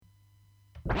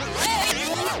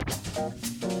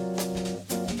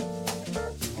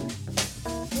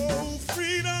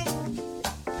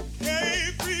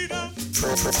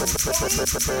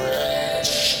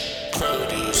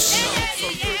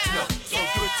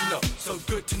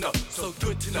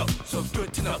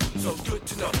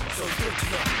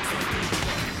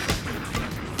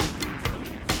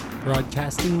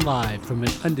Broadcasting live from an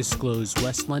undisclosed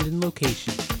West London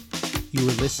location, you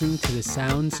are listening to the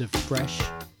sounds of fresh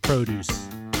produce.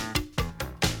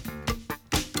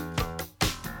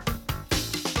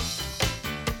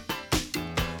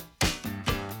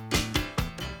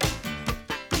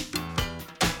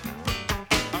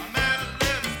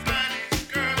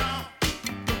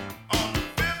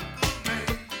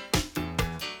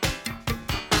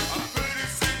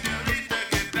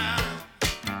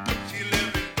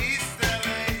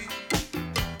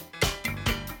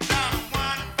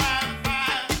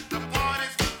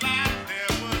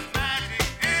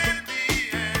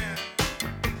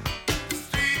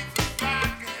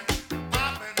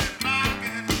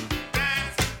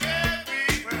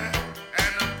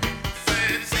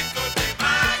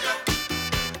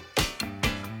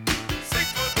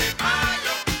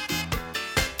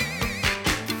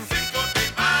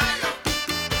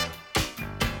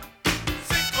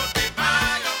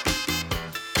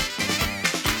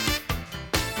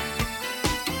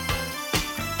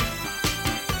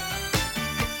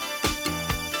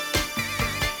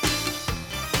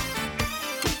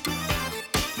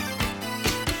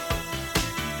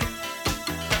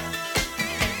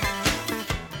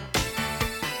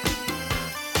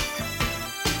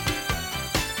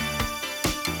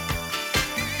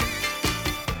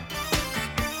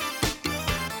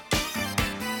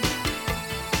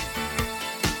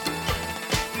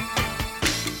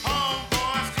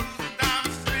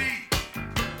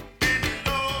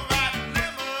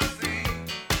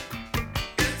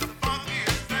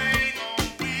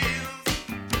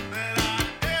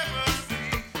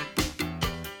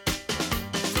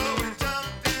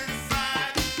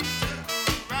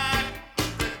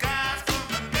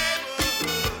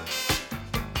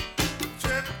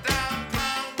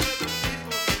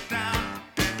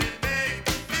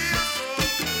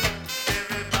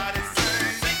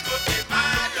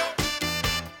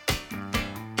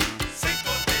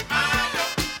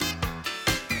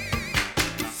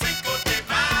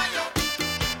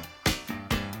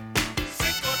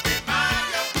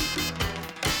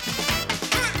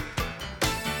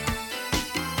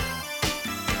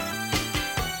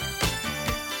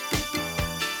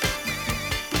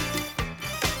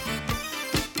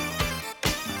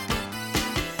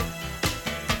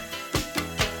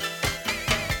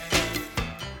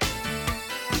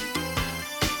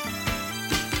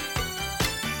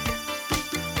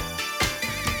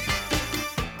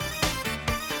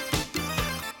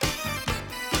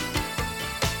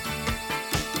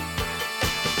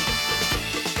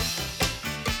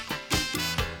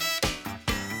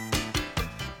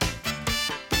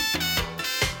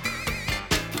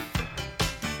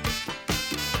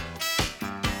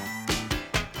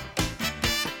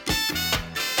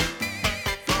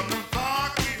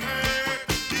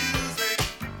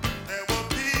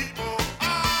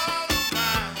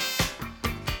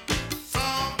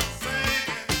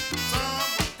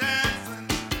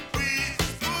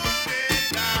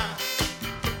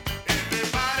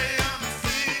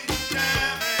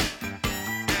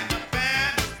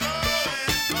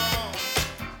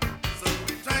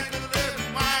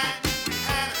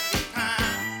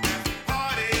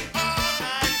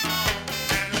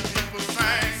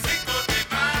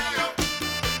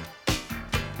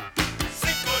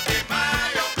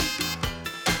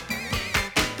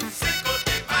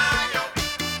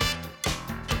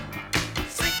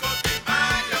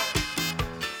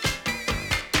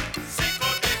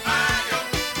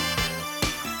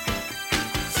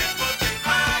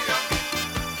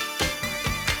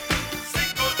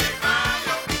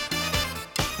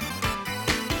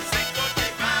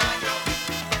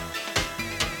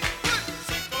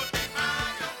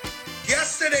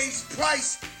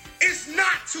 price is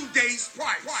not today's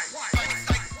price.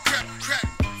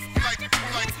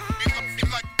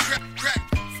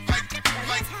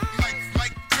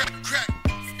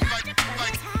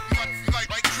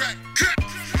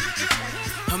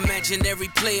 Imaginary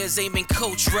players aiming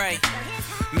coach right.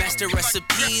 Master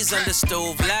recipes under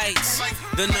stove lights.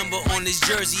 The number on his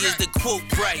jersey is the quote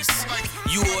price.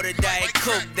 You order Diet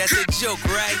Coke, that's a joke,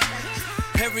 right?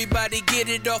 Everybody get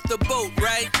it off the boat,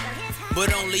 right?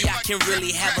 But only I can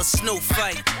really have a snow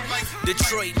fight.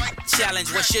 Detroit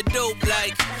challenge, what's your dope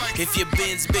like? If your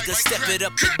bin's bigger, step it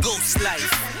up to ghost life.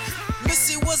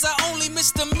 Missy was our only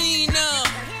misdemeanor.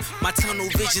 My tunnel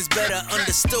vision's better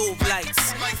under stove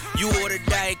lights. You order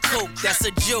Diet Coke, that's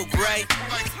a joke, right?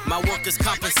 My workers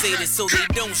compensated so they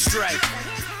don't strike.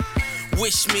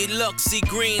 Wish me luck, see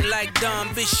green like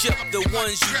Don Bishop. The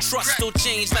ones you trust don't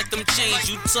change like them chains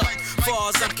you tuck. Far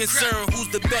as I'm concerned, who's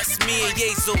the best? Me and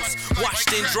Jesus.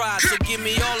 Washed and dried, so give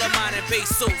me all of mine in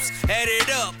pesos. Add it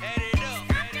up.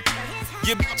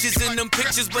 Your bitches in them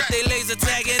pictures, but they laser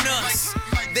tagging us.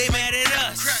 They mad at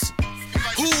us.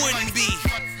 Who wouldn't be?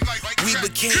 We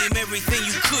became everything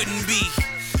you couldn't be.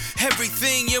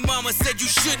 Everything your mama said you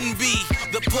shouldn't be.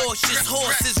 The Porsche's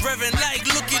horse is revving like,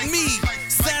 look at me.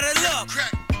 Saddle up.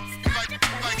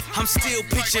 I'm still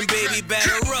pitching, baby,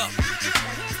 batter up.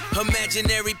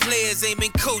 Imaginary players ain't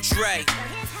been coached right.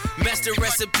 Master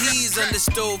recipes under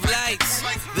stove lights.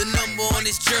 The number on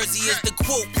this jersey is the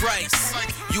quote price.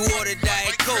 You order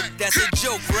Diet Coke, that's a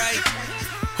joke, right?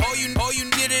 All you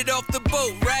did it off the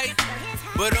boat, right?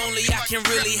 But only I can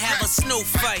really have a snow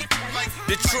fight.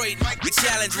 Detroit, the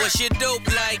challenge, what's your dope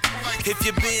like? If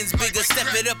your bin's bigger, step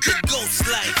it up to ghost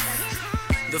life.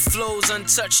 The flow's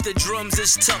untouched, the drums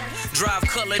is tough. Drive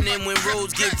coloring in when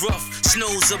roads get rough.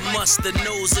 Snow's a must, the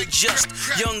nose adjust.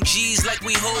 Young G's like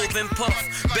we Hove and Puff.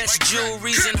 Best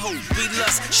jewelries and hope we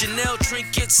lust. Chanel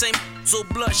trinkets ain't so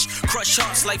blush. Crush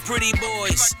hearts like pretty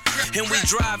boys. And we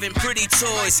driving pretty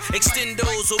toys.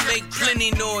 Extendos will make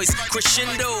plenty noise.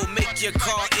 Crescendo, make your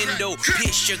car endo.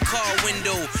 Pierce your car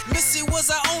window. Missy, was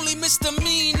I only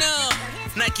misdemeanor?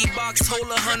 Nike box hold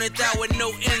 100 out with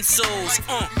no insoles.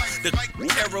 The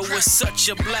era was such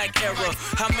a black era.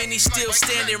 How many still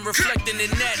standing reflecting in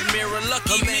that mirror?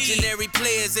 Lucky imaginary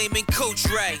players ain't been coached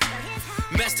right.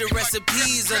 Master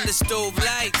recipes under stove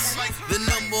lights. The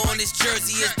number on this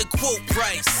jersey is the quote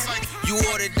price. You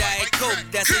order Diet Coke,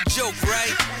 that's a joke,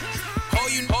 right? All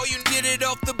you did it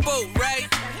off the boat, right?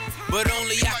 But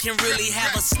only I can really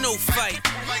have a snow fight.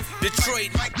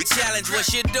 Detroit, the challenge,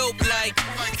 what's your dope like?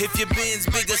 If your bin's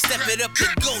bigger, step it up to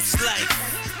ghost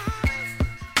life.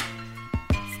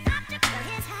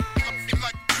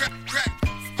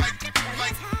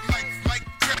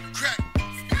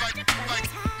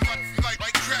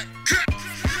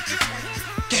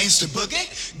 Gangsta boogie,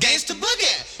 gangsta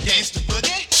boogie, gangsta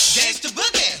boogie, gangsta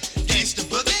boogie, gangsta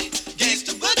boogie,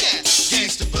 gangsta boogie,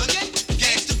 gangsta boogie,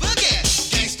 gangsta boogie,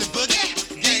 gangsta boogie,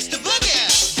 gangsta boogie,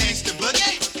 gangsta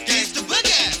boogie, gangsta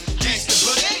boogie, gangsta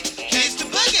boogie, gangsta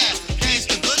boogie,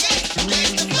 gangsta boogie,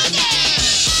 gangsta boogie.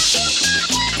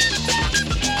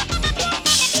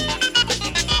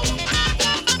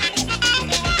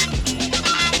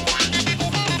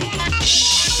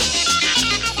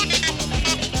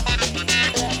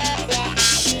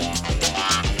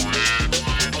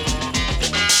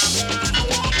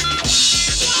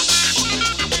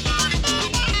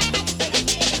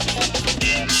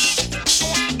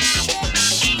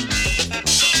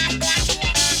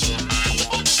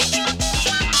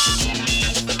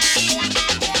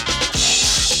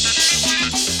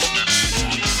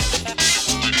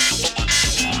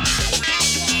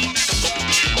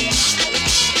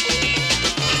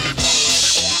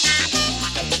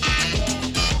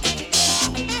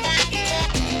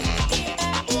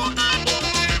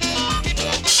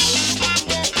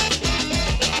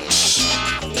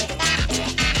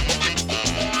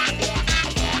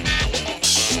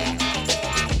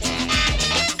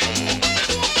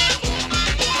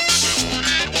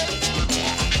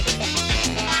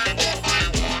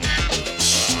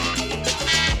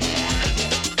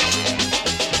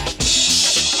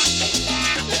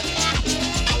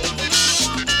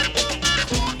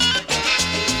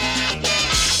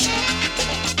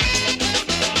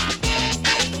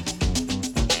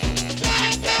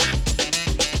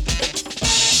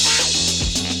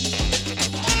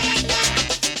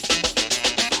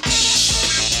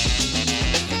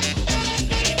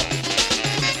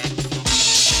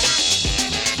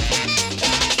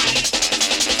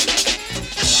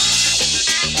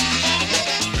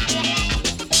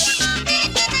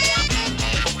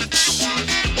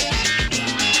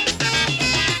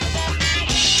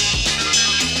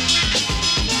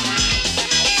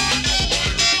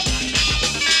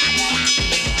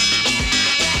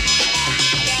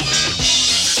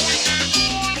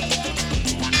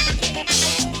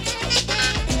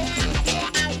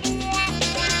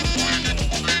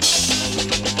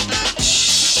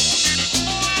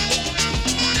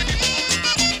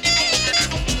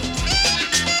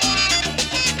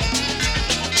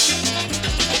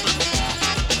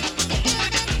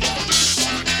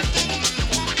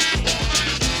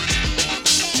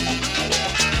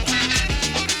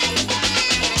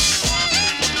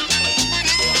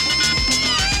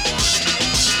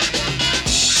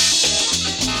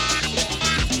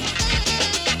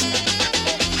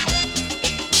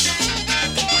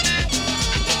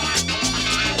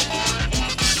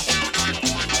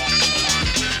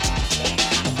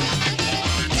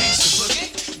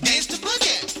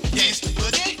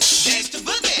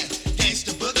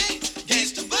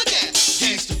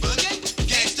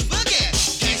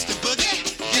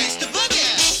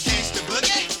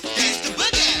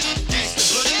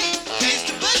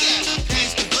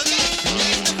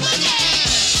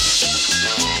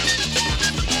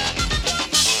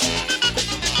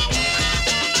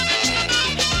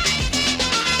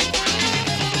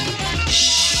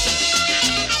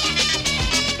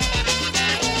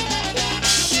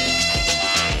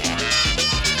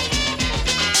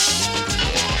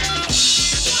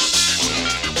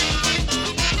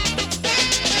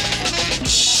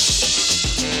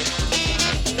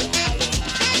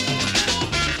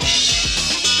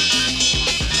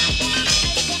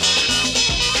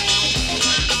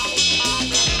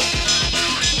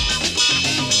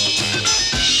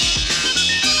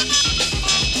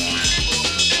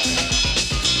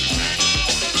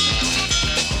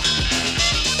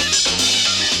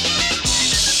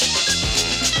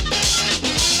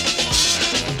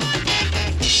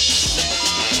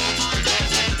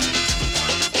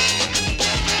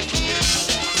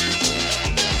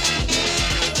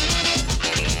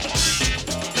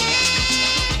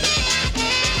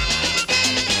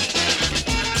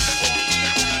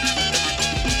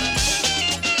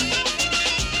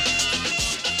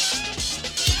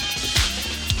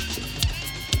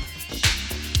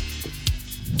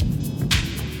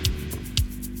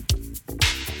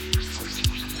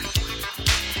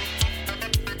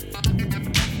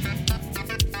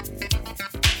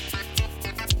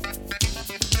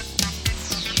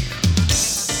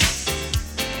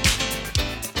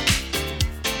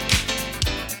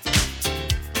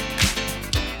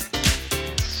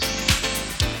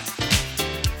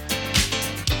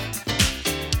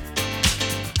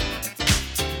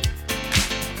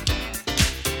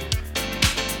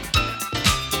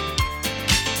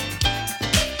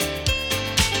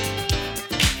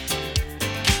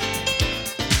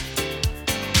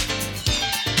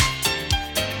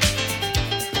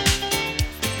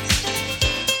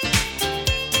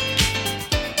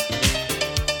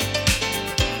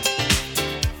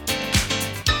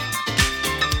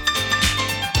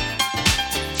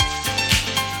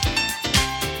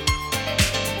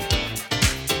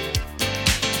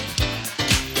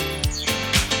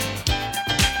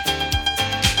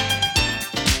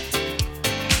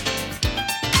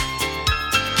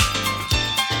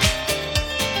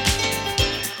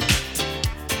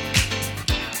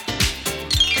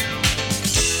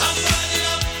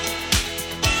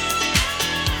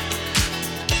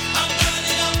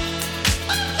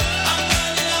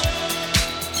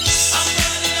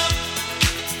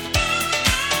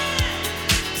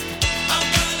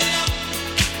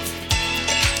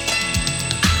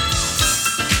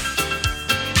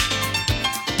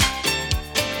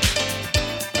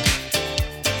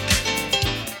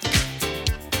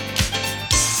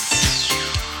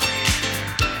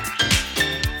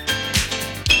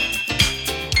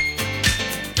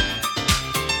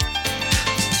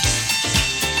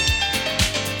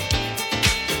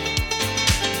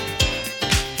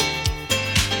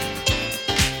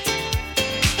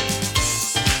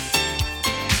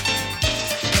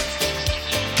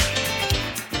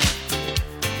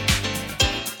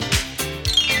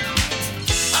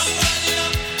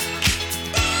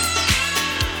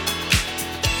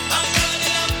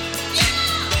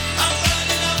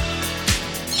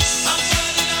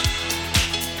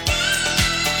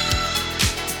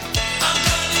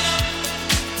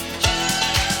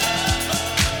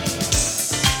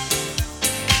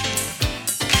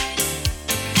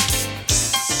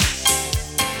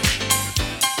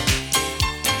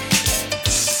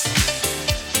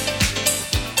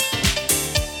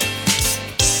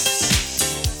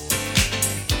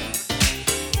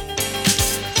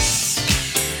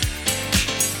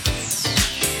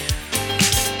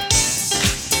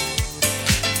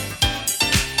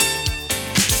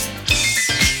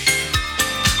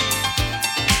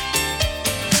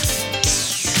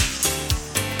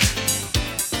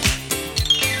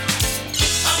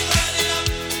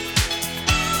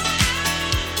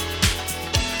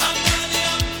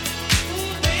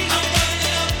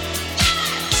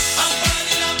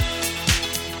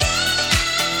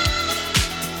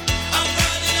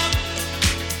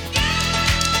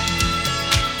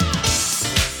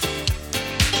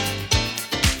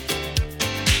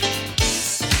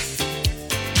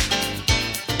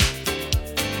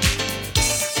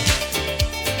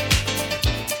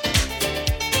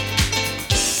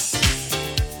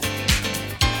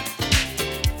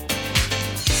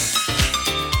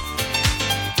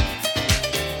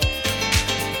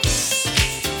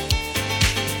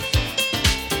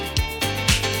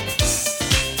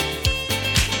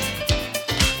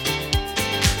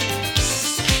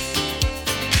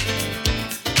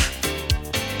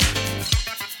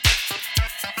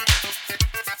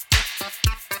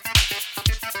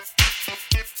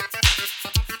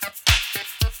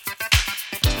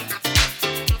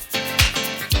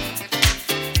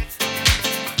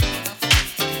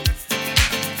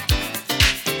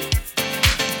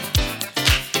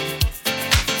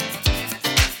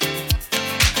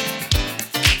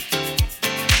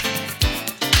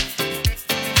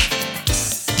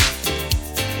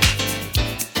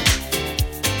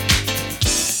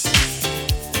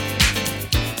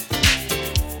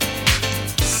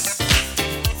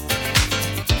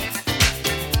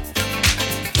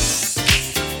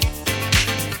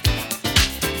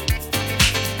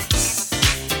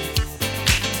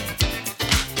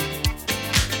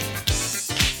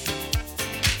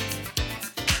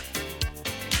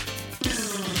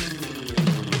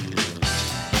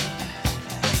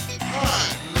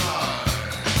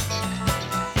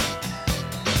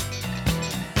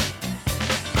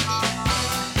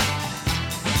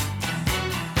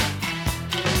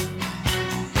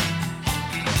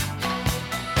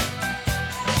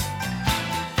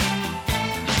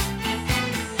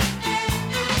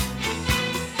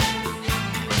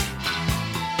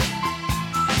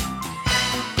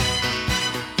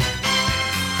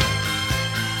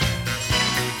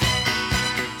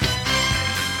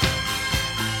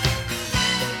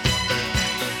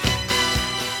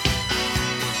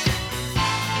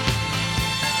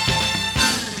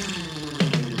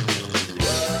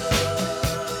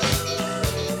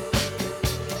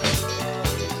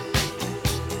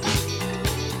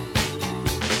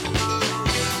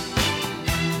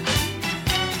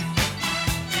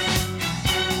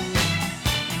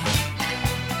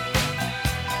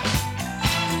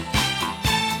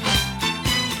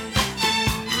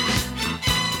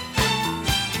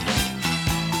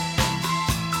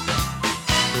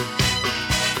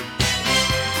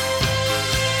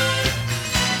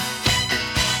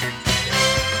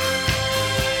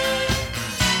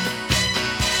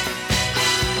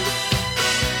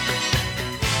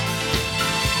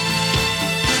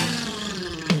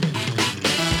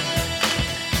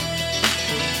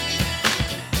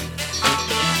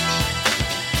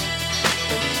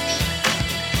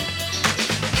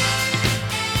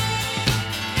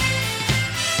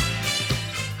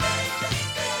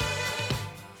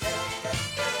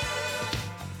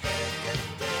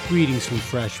 Greetings from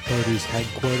Fresh Produce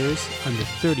headquarters on the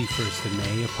 31st of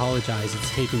May. Apologize, it's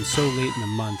taken so late in the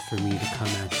month for me to come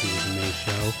at you with a May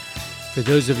show. For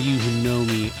those of you who know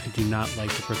me, I do not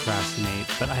like to procrastinate,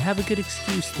 but I have a good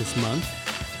excuse this month.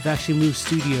 I've actually moved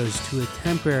studios to a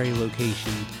temporary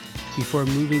location before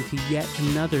moving to yet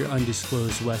another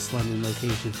undisclosed West London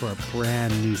location for a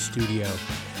brand new studio.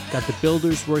 Got the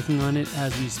builders working on it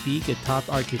as we speak, a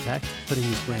top architect putting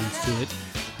his brains to it.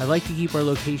 I like to keep our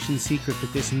location secret,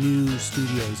 but this new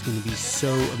studio is going to be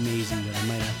so amazing that I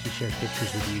might actually share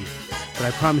pictures with you. But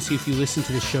I promise you, if you listen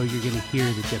to the show, you're going to hear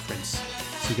the difference.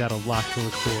 So you got a lot to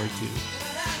look forward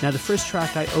to. Now, the first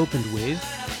track I opened with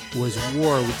was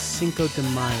War with Cinco de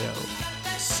Mayo,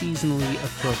 seasonally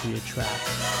appropriate track.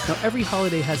 Now, every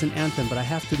holiday has an anthem, but I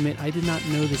have to admit, I did not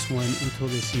know this one until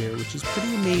this year, which is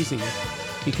pretty amazing.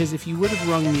 Because if you would have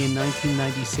rung me in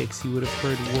 1996, you would have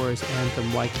heard War's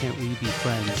anthem, Why Can't We Be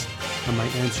Friends, on my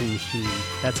answering machine.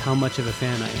 That's how much of a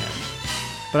fan I am.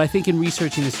 But I think in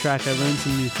researching this track, I learned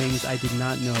some new things I did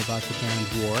not know about the band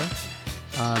War.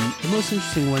 The most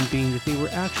interesting one being that they were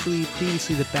actually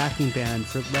previously the backing band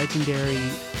for legendary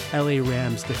LA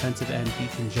Rams defensive end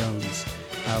Deacon Jones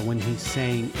when he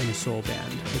sang in a soul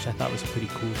band, which I thought was a pretty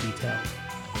cool detail.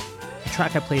 The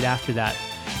track I played after that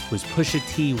was Pusha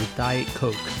T with Diet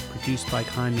Coke, produced by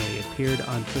Kanye. It appeared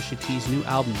on Pusha T's new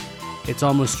album, It's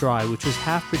Almost Dry, which was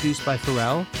half produced by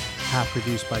Pharrell, half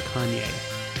produced by Kanye.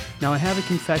 Now, I have a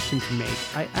confession to make.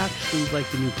 I actually like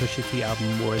the new Pusha T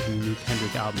album more than the new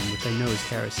Kendrick album, which I know is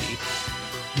heresy.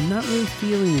 I'm not really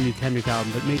feeling the new Kendrick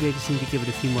album, but maybe I just need to give it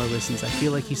a few more listens. I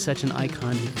feel like he's such an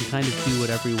icon. He can kind of do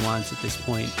whatever he wants at this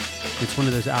point. It's one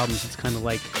of those albums that's kind of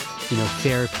like,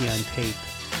 therapy on tape.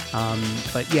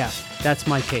 But yeah, that's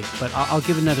my take. But I'll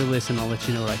give another listen. I'll let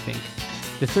you know what I think.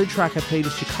 The third track I played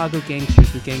is Chicago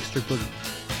Gangsters with Gangster Boogie.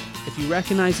 If you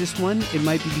recognize this one, it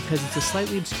might be because it's a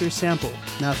slightly obscure sample.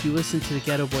 Now, if you listen to the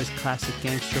Ghetto Boys' classic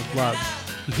Gangster of Love,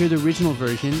 you hear the original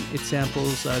version. It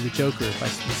samples The Joker by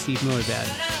the Steve Miller Band.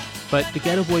 But the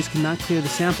Ghetto Boys cannot clear the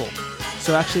sample.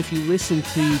 So actually, if you listen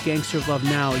to Gangster of Love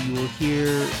now, you will hear,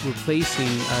 replacing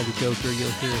The Joker,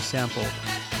 you'll hear a sample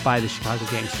by the Chicago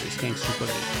Gangsters, Gangster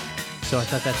Boogie. So I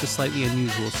thought that's a slightly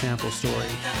unusual sample story.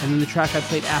 And then the track I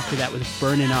played after that was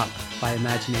Burnin' Up by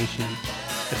Imagination,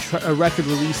 a record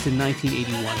released in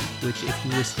 1981, which if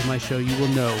you listen to my show, you will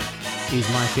know is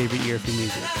my favorite year for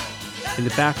music. In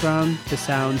the background, the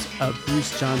sounds of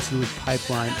Bruce Johnston with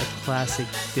Pipeline, a classic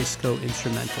disco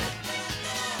instrumental.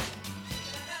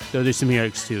 Though there's some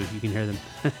lyrics too, you can hear them.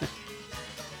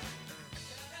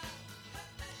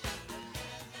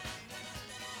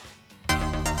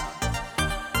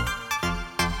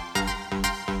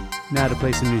 Now to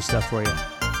play some new stuff for you.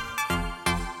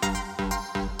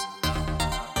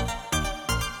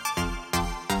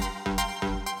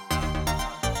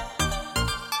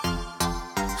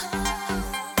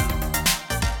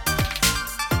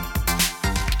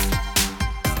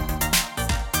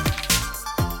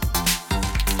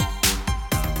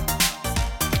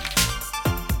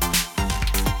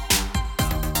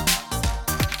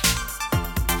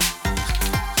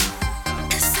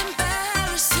 It's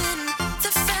embarrassing,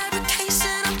 the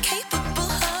fabrication I'm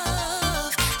capable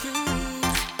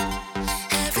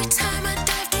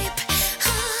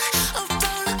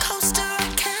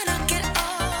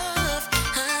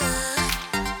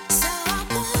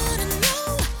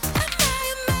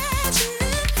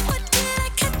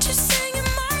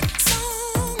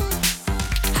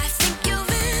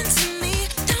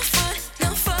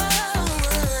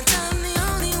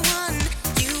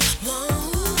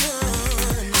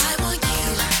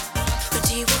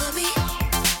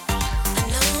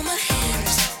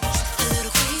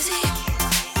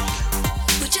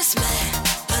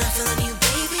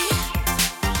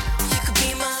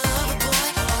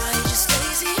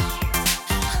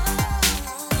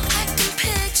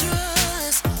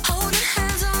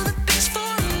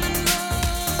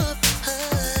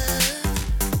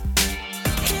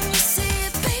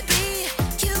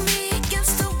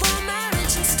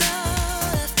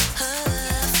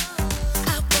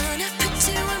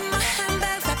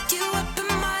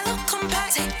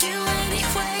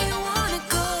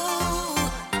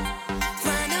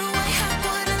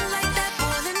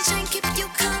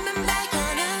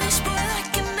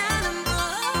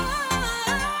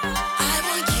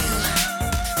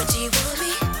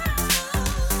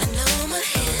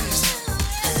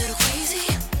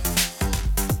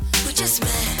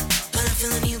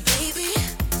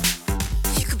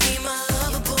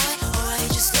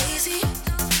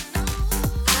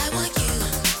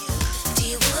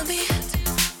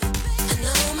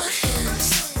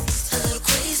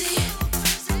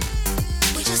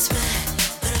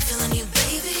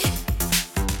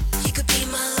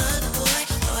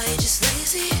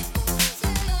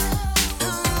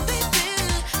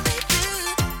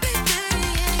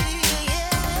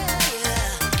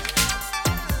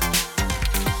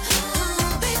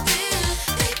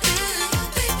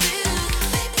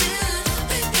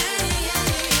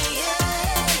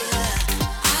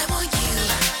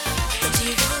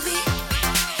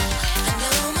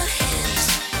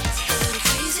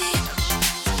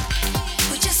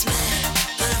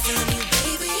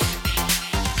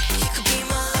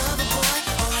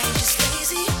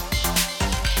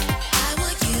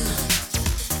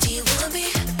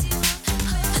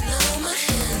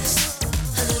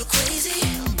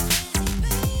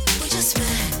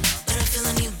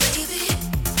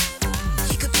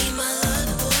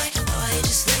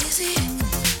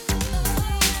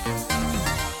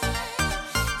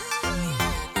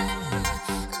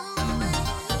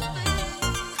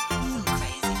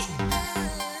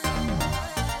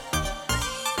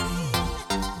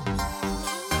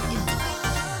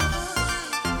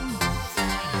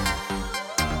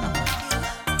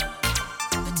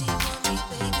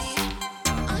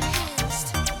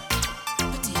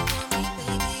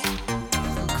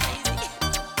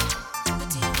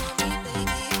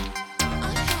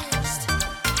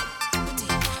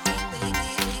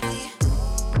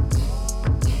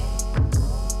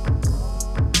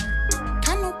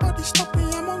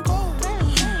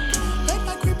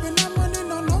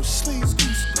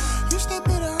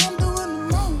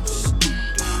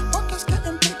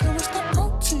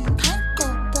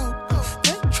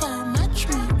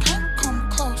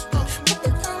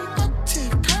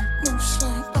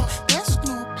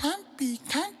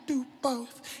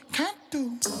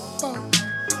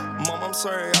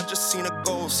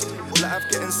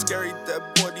getting scary, dead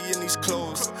body in these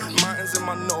clothes. Mountains in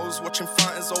my nose, watching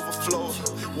fountains overflow.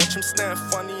 Watch him staring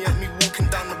funny at me walking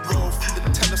down the road. Through the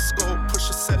telescope,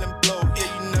 Pusha selling blow.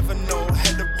 Yeah, you never know,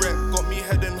 head of wreck, got me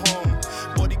heading home.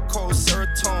 Body cold,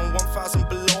 serotonin, 1,000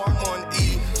 below, I'm on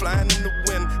E. Flying in the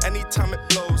wind, anytime it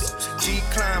blows.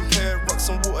 Decline, pair rocks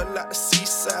and water like the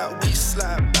seaside. We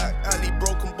slide back, alley,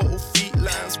 broken bottle, feet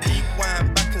lines.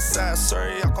 Rewind, back inside,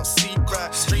 sorry, I can't see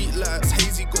right. Street lights,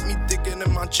 hazy, got me digging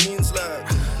in my jeans like.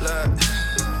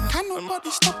 Can't nobody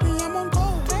stop me, I'm on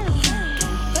gold.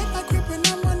 Late night creeping,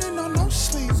 I'm running on no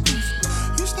sleep.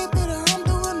 You stay better, I'm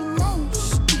doing the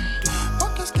most.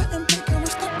 Buckets getting bigger,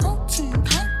 it's the protein.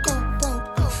 Can't go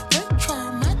broke. They try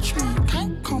to match me,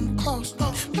 can't come close.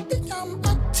 Baby, I'm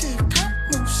active, can't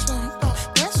move slow.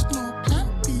 There's no plan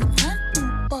B, can't do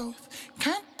both.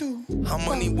 Can't do How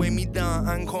money weigh me down,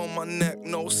 anchor on my neck,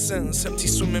 no sense. Empty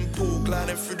swimming pool,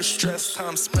 gliding through the stress,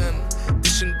 time spent.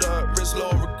 Dishing dirt, risk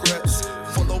low regrets.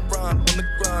 Follow round on the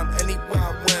ground, anywhere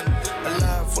I went.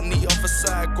 Alive on the other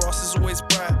side, grass is always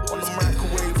bright. On the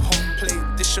microwave, hot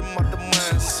plate, dishing my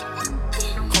demands.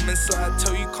 Come inside,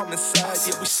 tell you come inside,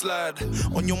 yeah we slide.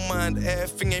 On your mind,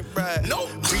 everything ain't right. No.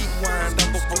 Rewind,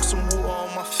 I got rocks and water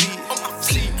on my feet.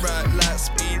 Sleep right, light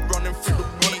speed, running through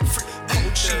the week.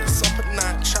 Cold sheets, up at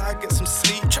night, try to get some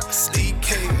sleep.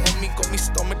 DK on me, got me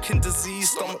stomach in disease,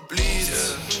 stomach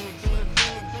bleeds.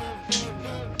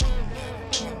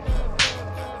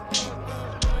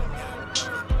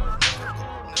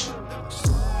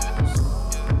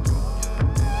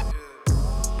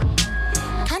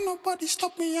 Can't nobody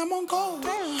stop me, I'm on gold.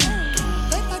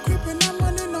 Late night creeping, I'm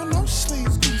running on no sleep.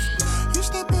 You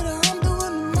stay better, I'm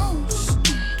doing the most.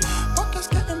 Buckets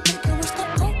getting bigger, it's the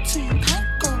protein. Can't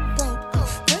go broke.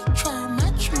 They try to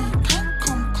match me, can't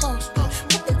come close.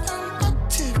 Baby, I'm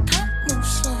active, can't move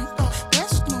slow.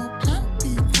 There's no plan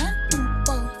B, can't do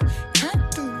both.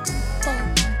 Can't do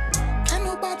both. Can't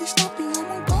nobody stop me,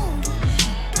 I'm on gold.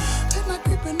 Late night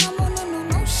creeping, I'm running on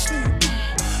no sleep.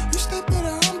 You stay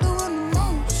better, I'm doing the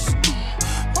most.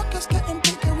 Buckets getting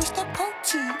bigger, it's the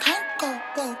protein. Can't go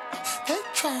broke. They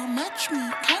try to match me,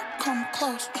 can't come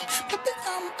close. Baby,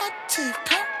 I'm active,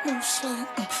 can't move slow.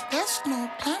 There's no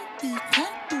plan B,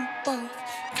 can't do both.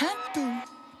 Can't do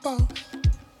both.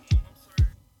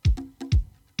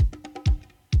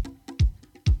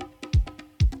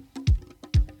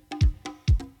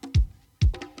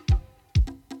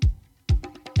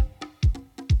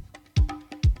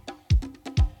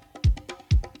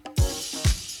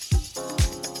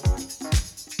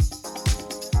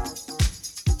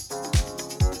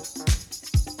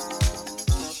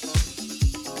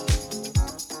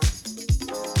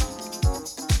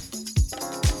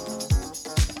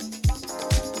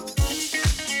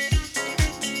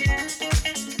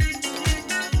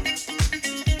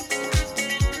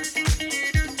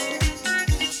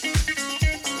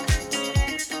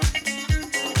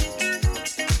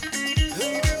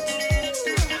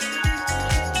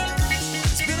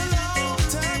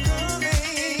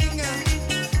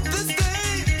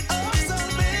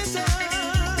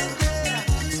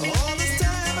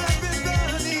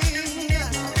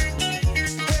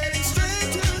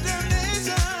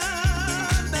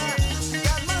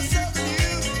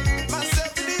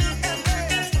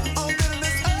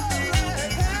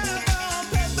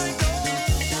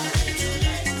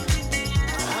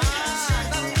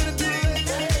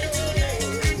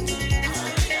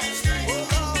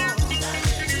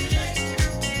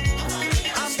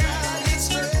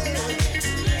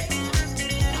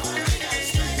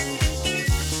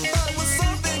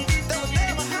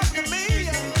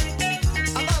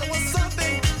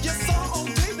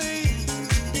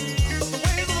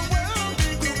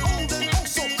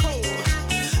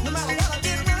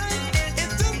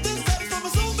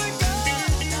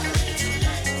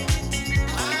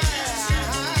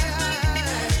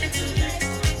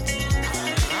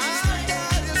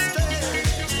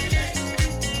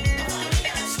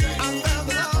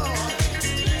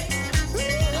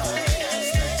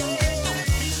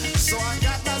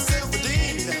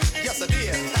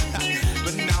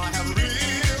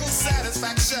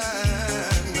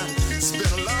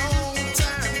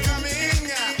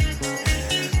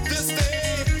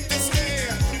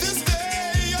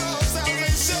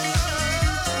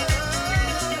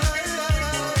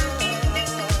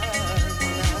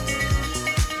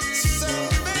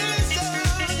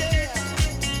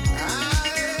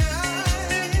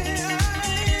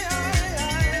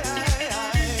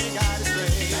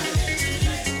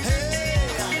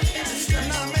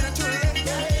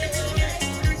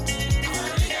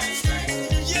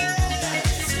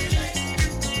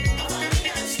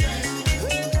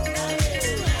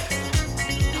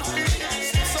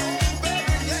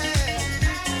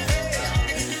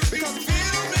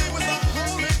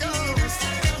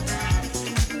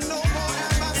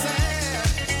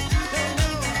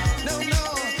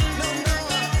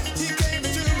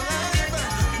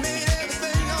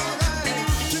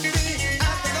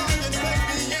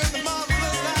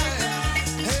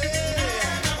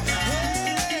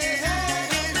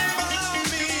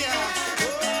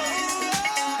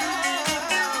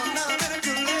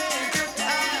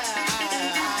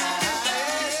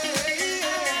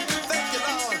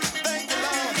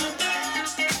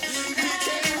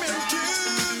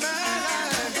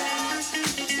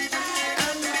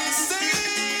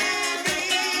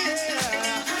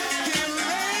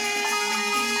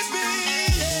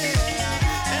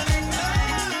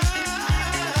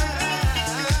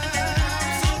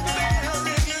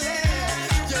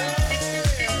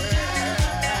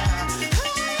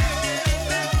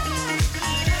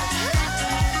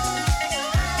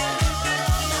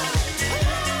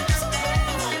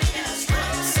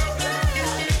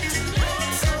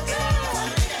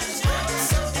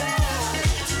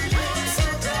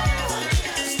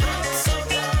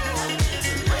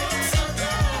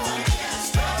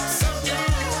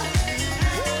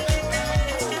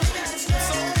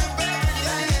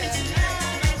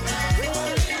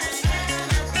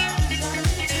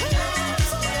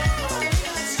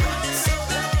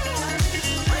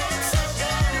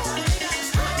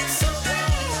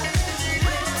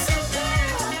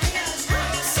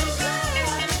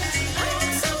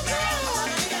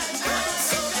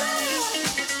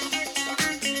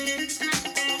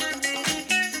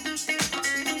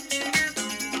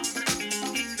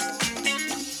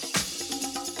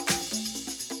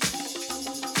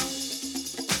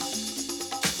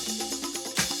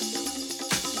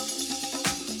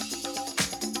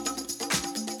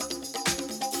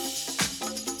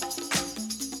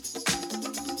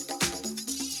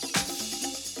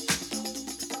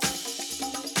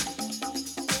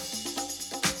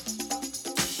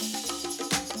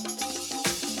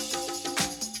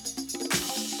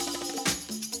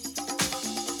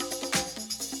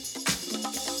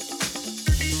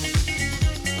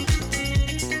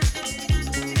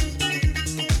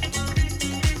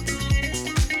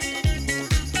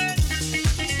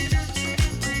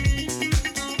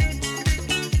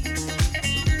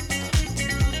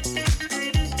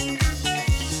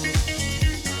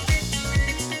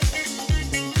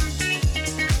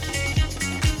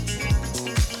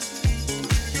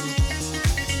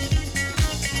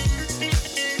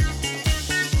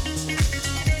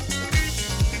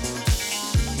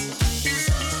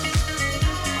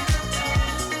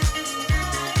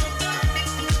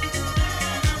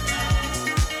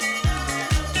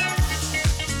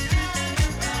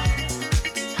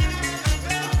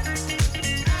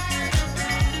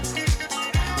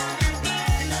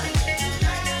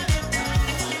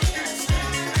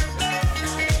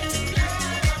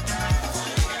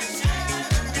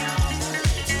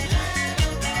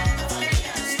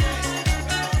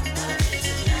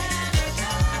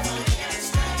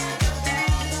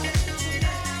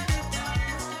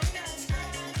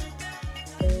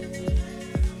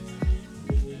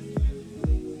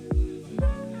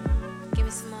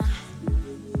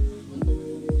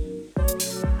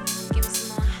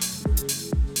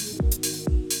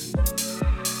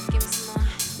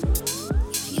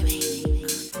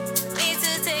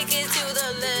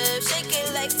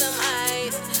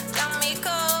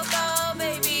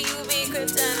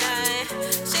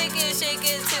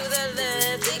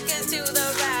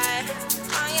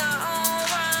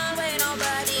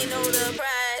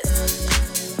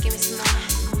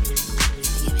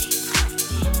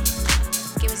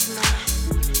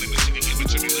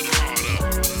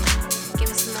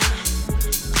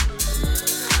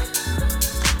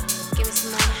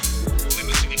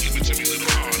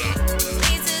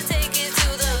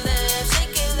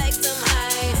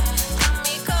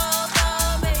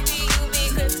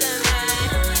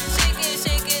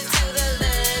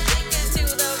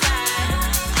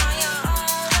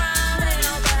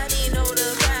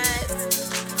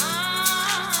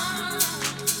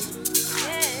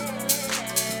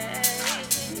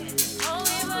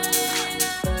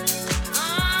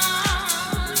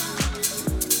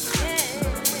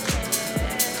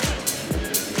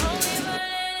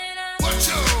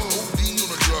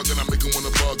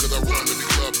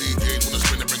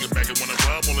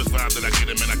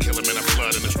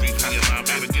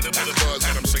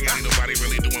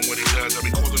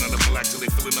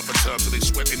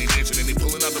 sweat and he dancing and he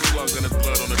pulling out the plug and his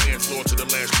blood on the dance floor to the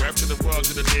last breath, to the rug,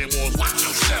 to the damn walls. Watch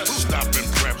your step. Stop and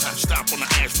prep. Stop on the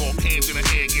asphalt, hands in the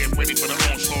air, get ready for the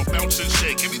onslaught. Bounce and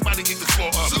shake, everybody get the floor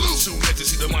up. Soon next to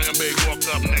see the Lion Bay walk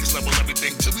up. Next level,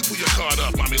 everything till we pull your card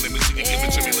up. Mommy, let me see you, give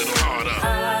it to me a little harder.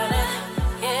 Harder,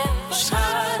 yeah, push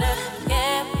harder,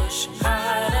 yeah, push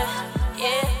harder,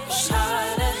 yeah, push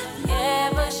harder,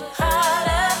 yeah, push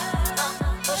harder,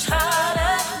 push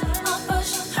harder,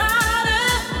 push harder,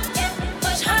 yeah,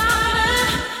 push harder,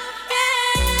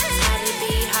 yeah. It's harder to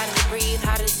be, harder to breathe,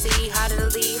 harder to see, harder to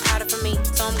leave, harder for me.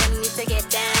 So I'm gonna need to get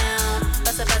down.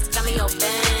 Bust got me open.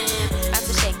 About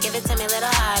to shake, give it to me a little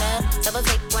harder. Double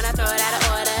take when I throw it out of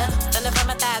order. Thunder from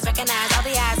my thighs, recognize all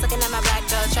the eyes looking at my black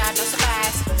girl tribe, no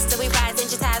surprise. Still we rise,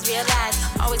 digitize, realize.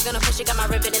 Always gonna push it, got my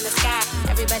ribbon in the sky.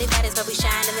 Everybody matters, but we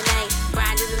shine in the night.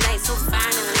 Grind in the night, so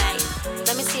fine in the night.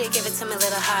 Let me see it, give it to me a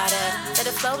little harder. Let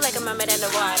it flow like a mermaid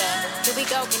underwater. Here we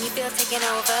go, can you feel it taking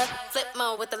over? Flip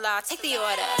mode with the law, take the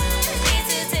order. Need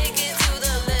to take it to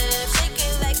the left, shake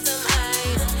it like some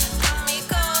ice. Got me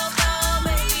cold, cold,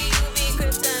 baby, you be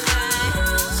kryptonite.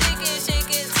 Shake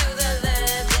it to the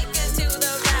left, take it to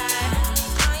the right.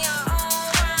 On your own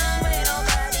runway,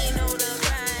 nobody know the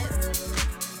price.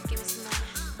 Give me some more.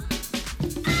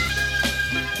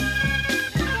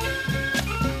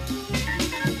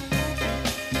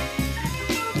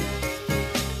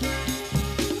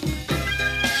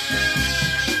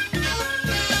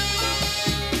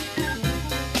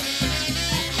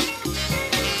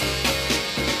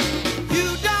 You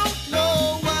don't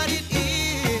know what it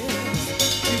is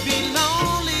to be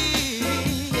lonely,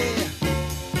 yeah.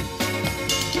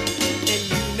 And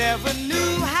you never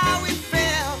knew how it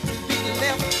felt to be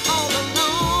left all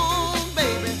alone,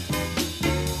 baby.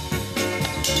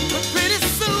 But pretty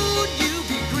soon you'll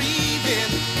be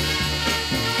grieving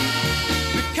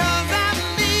because I'm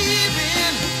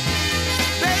leaving.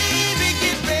 Baby,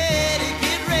 get ready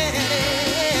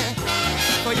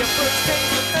for your first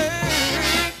taste of earth.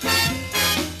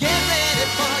 Get ready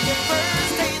for your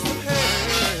first taste of her.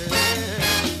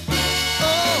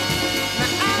 Oh,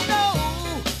 now I know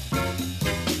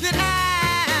that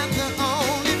I'm the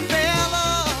only fella,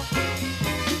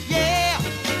 yeah,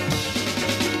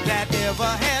 that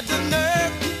ever had the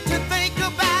nerve to think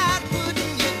about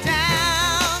putting you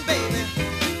down, baby.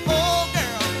 Oh,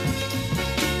 girl,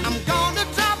 I'm gonna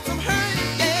drop some hurt,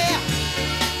 yeah.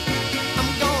 I'm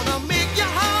gonna make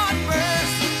your heart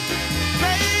burst.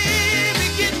 Baby,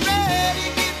 get ready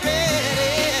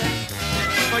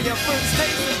for your first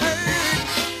taste of hurt.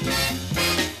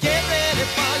 Get ready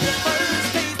for your first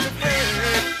taste of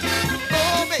hurt.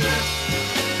 Oh, baby.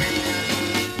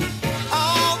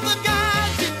 All the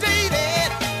guys you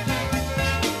dated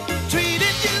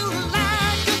treated you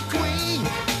like a queen.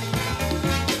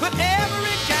 But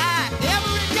every guy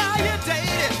you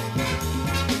dated,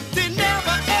 they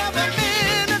never ever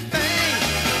meant a thing.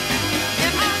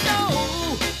 And I know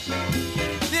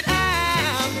that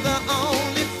I'm the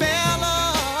only fella,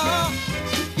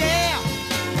 yeah,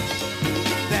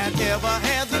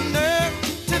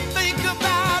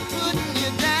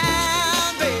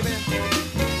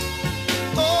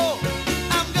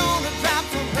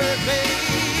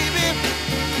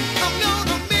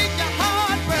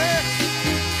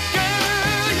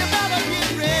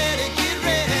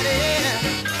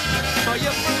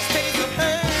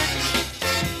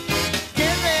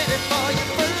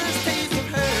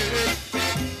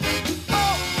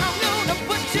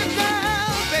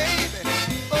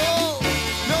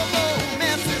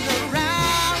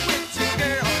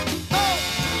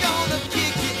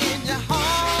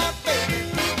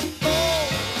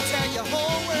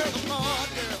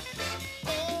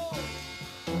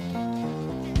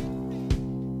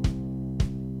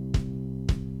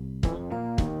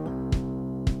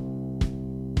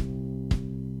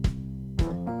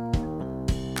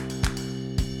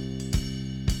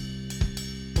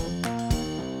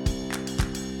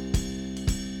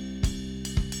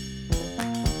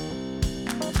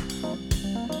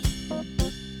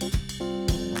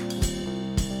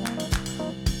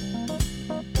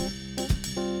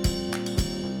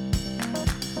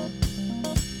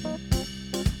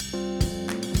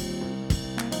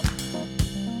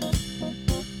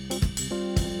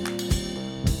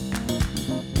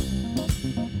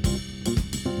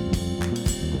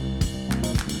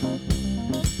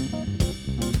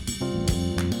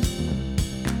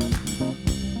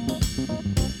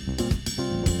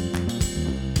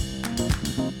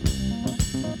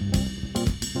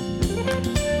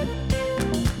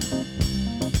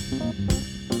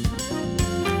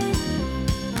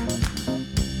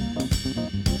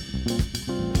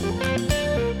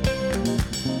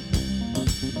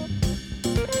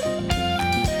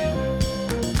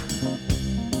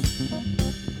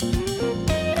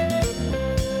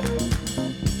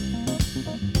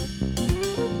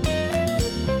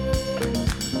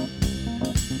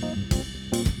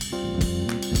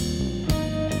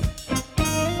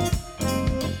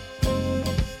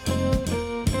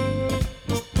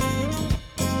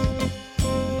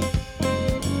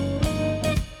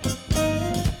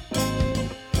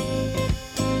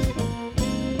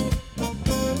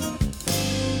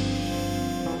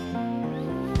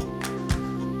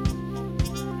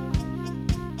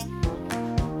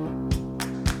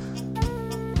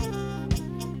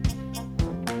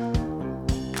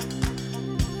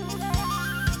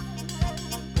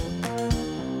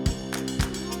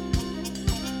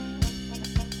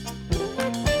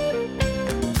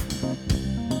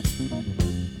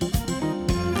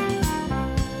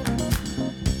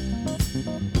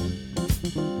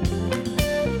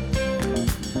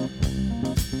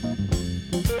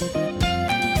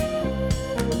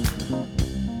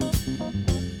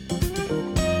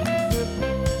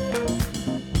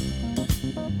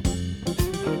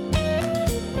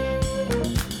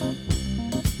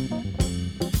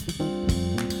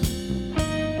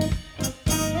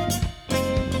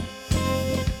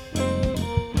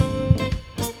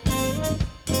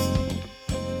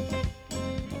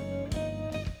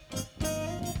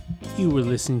 You were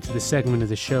listening to the segment of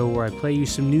the show where I play you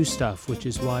some new stuff, which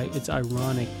is why it's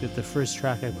ironic that the first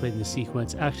track I played in the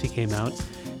sequence actually came out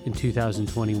in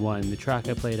 2021. The track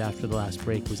I played after the last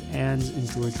break was Ann's and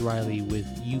George Riley with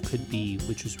You Could Be,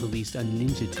 which was released on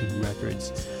Ninja Tune Records.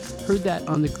 Heard that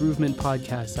on the Groovin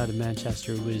podcast out of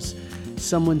Manchester. It was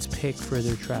someone's pick for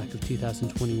their track of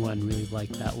 2021. Really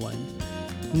liked that one.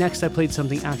 Next, I played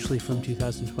something actually from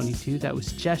 2022. That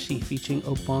was Jeshi featuring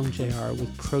Obongjayar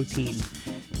with Protein.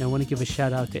 And I want to give a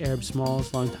shout out to Arab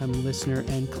Smalls, longtime listener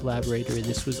and collaborator.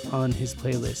 This was on his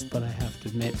playlist, but I have to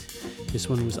admit, this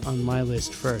one was on my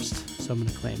list first, so I'm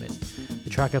going to claim it. The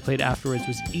track I played afterwards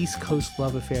was East Coast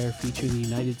Love Affair featuring the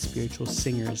United Spiritual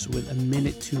Singers with A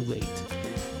Minute Too Late.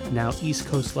 Now, East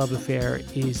Coast Love Affair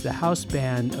is the house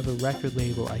band of a record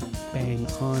label I bang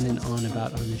on and on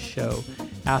about on this show,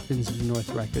 Athens of the North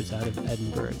Records out of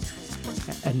Edinburgh.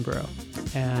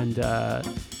 And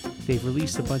they've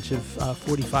released a bunch of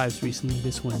 45s recently.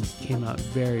 This one came out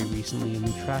very recently, and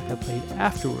the track I played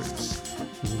afterwards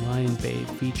was Lion Babe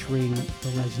featuring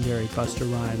the legendary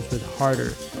Busta Rhymes with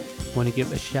Harder. I want to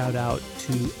give a shout out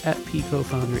to FP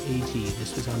co-founder AG.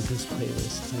 This was on his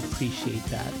playlist. I appreciate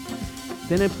that.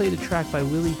 Then I played a track by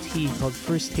Willie T called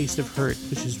First Taste of Hurt,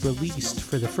 which was released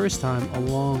for the first time a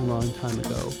long, long time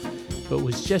ago, but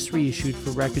was just reissued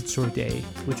for Record Store Day,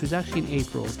 which was actually in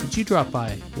April. Did you drop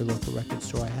by your local record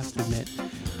store? I have to admit,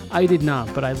 I did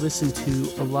not, but I listened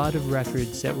to a lot of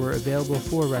records that were available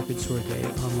for Record Store Day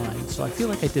online, so I feel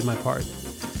like I did my part.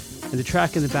 And the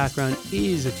track in the background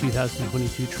is a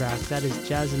 2022 track. That is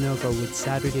Jazzanova with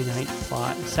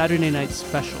Saturday Night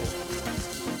Special.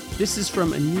 This is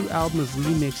from a new album of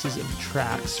remixes of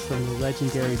tracks from the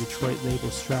legendary Detroit label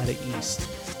Strata East.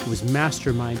 It was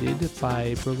masterminded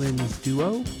by Berlin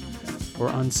duo or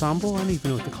ensemble, I don't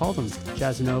even know what to call them,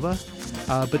 Jazzanova.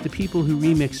 But the people who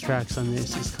remix tracks on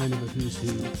this is kind of a who's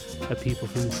who of people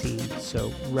from the scene,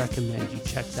 so recommend you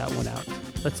check that one out.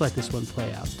 Let's let this one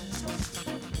play out.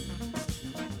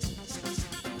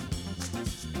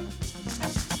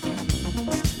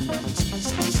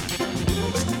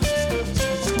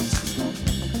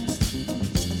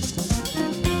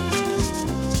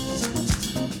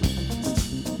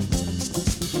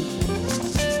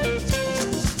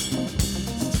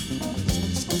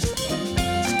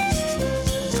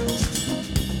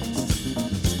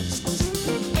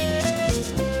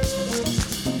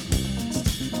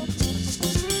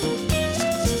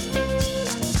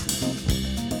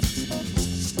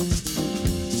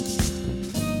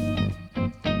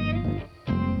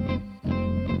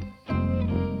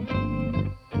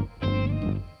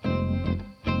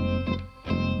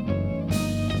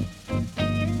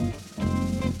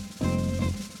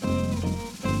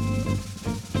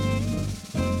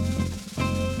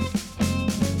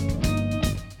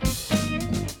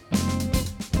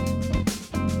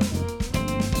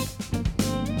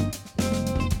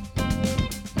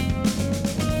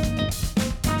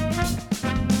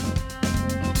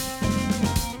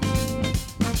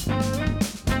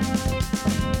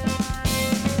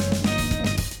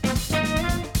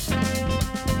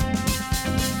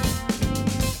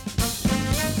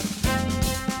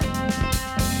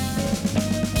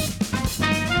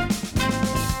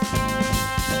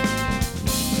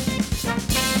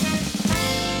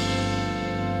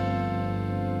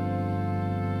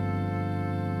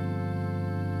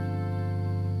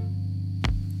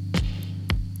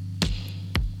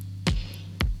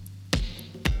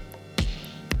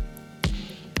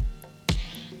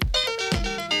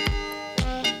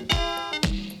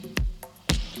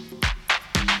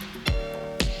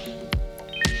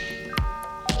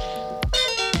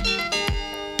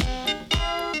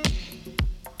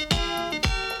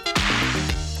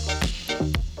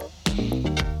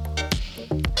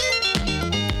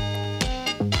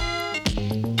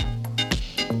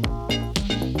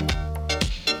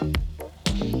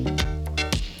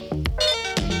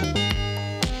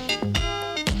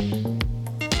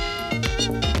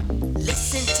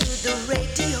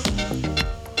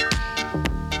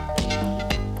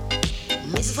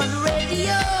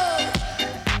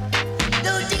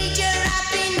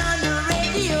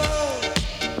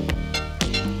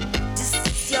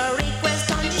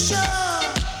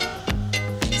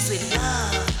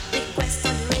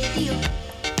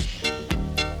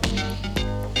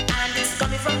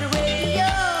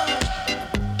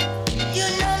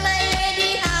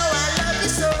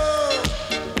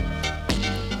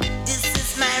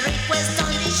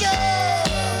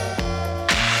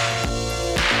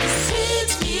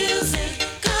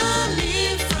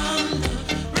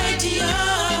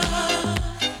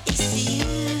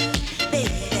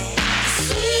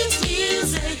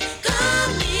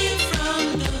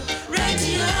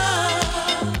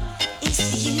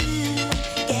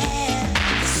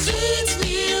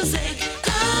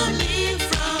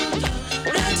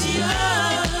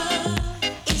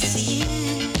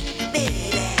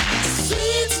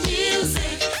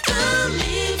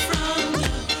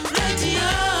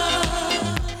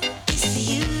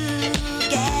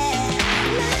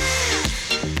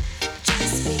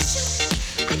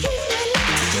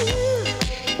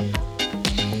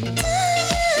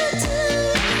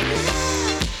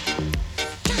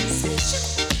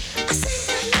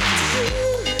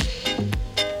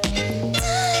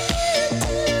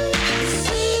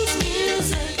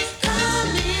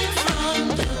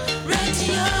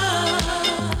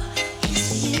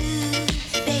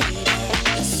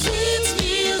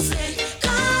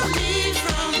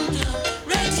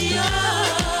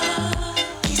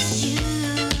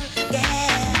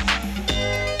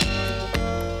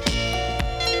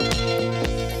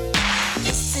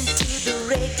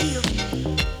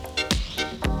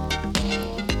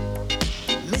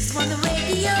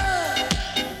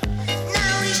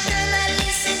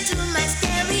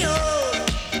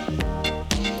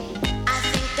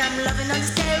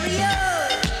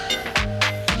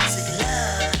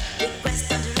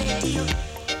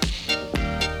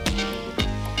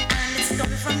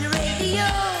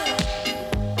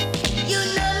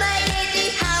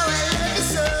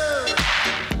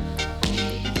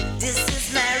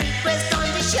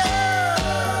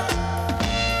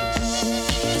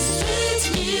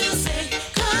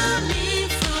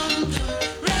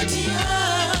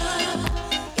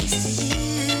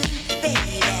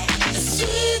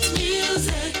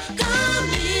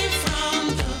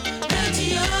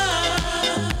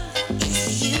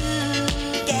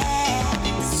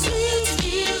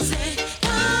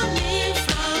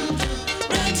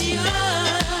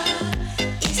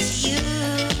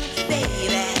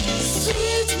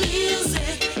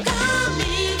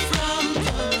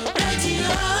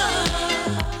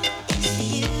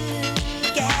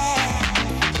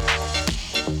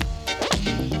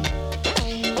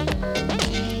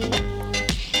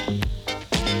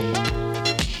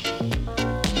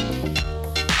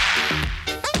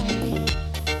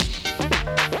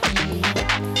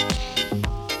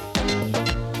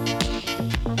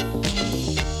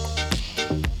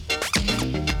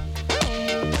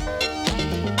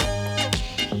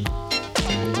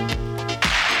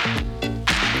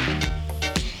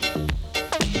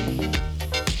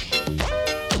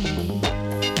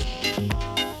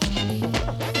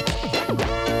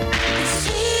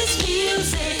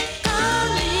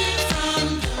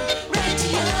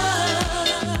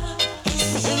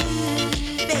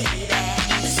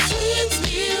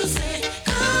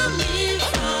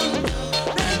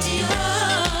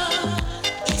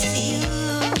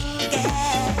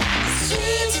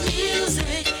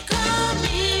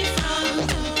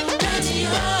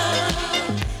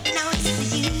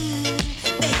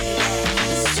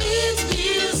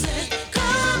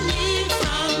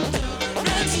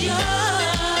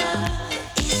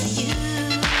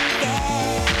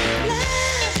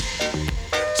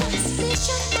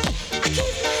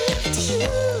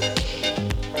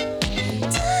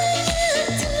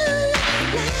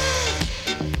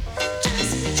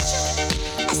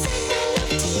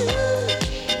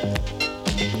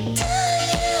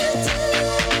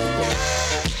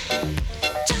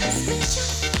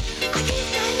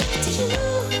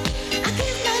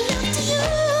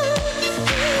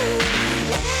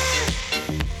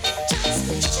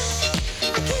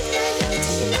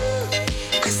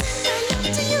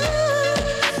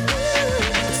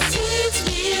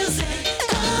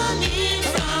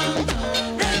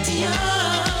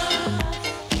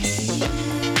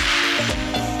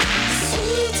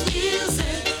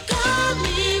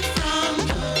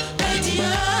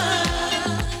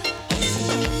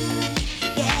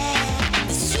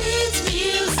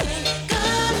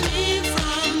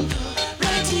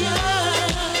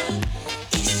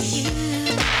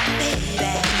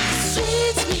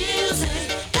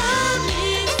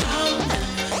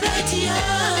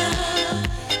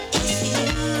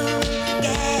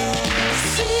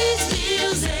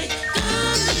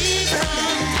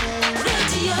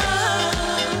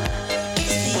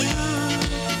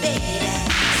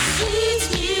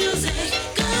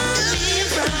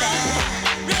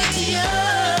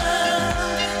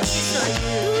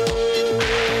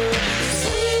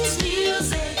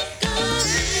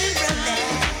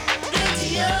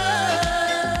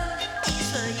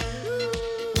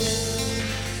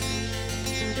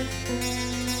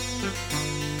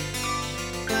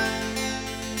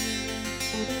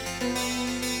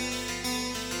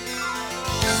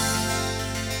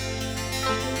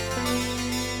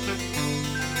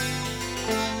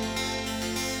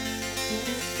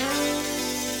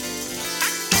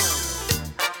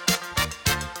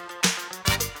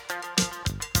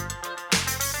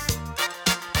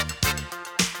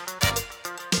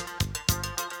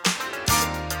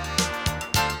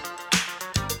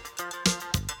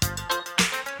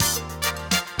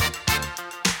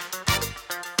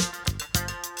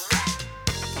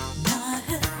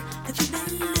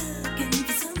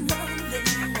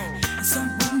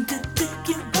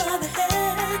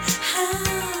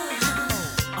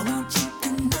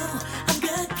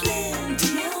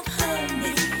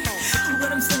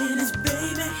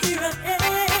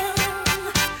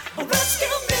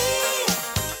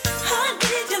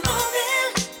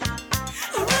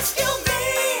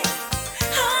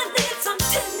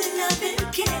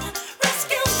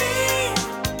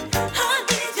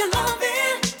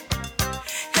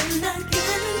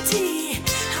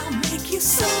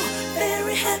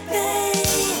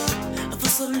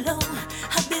 long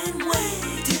I've been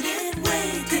waiting and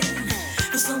waiting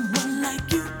for someone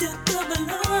like you to come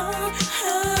along.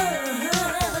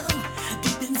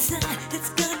 Deep inside, it's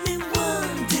got me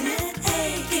wanting and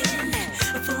aching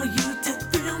for you to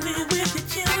thrill me with your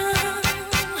charm.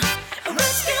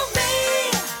 Rescue me,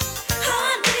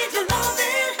 I need your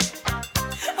loving.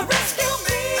 Rescue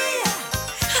me,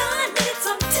 I need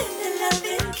some tender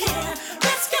loving care.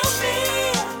 Rescue me,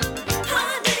 I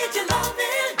need your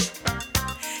loving,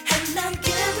 and I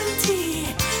guarantee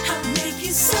I'll make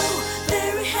you so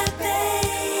very happy.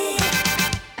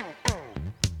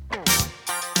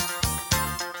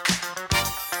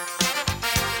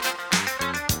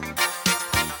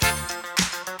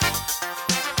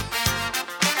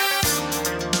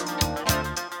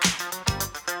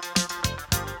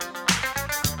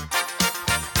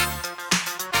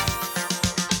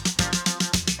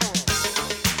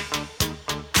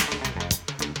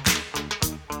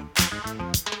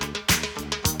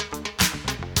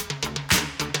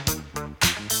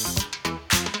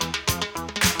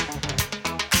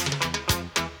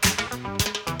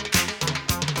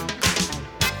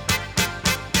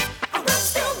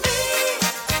 Rescue me,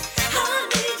 I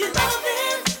need your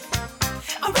loving.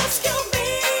 Rescue me,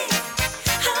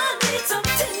 I need some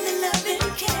tender loving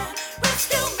care.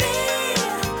 Rescue me,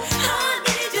 I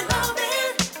need your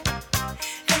loving,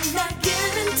 and I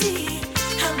guarantee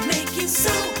I'll make you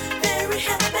so very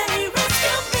happy.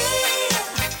 Rescue me,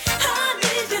 I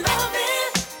need your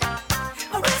loving.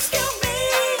 Rescue me,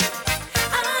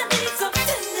 I need some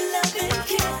tender loving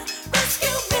care.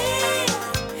 Rescue me,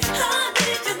 I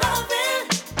need your loving,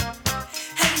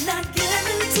 and I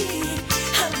guarantee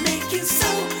I'll make you so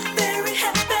very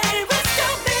happy.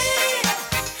 Rescue me,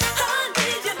 I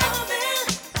need your loving.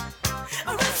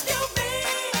 Rescue me,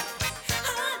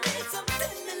 I need some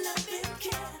tender loving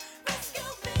care.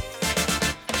 Rescue me.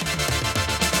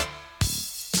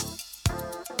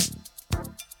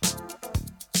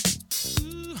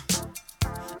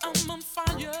 I'm on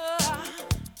fire.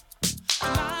 The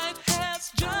night has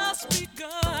just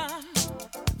begun.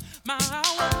 My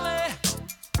only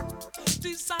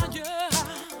desire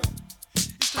is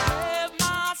to have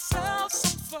myself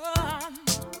some fun.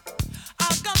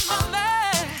 I've got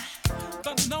money,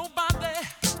 but nobody,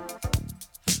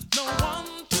 no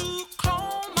one to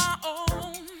call my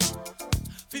own.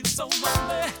 Feel so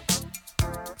lonely.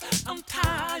 I'm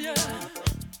tired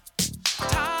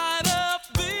of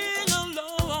being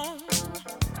alone.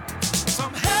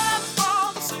 Some head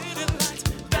from the city lights,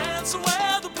 dance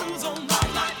where the blues on my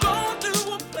light. Go to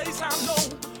a place I know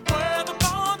where the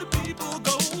party people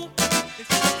go.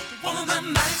 It's one of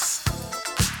them nights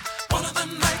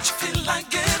you feel like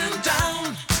getting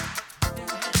down.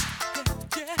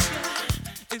 Yeah.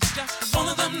 It's just one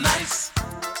of them nights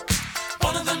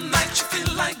you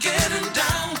feel like getting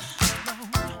down.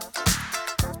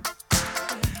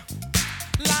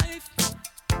 Life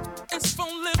is for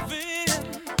living.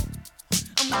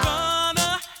 I'm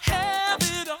gonna have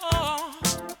it all.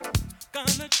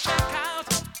 Gonna check out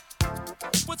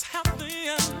what's happening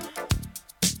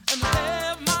and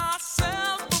have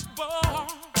myself a ball.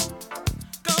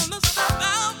 Gonna step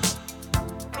out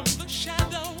from the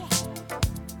shadow,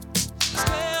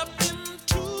 step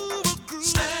into a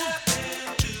groove.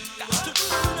 Got to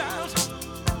put out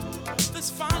this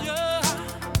fire.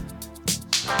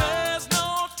 There's no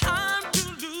time to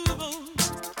lose.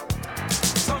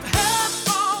 Some head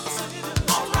from the city,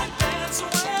 alright, dance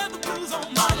where the blues on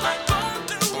my light. Go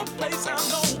to a place I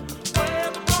know where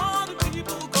the party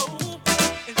people go.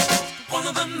 It's just one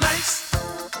of them nights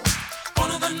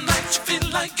you feel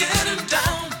like getting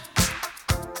down.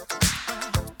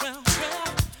 Well,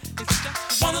 it's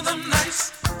just one of them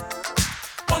nights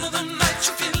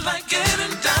you feel like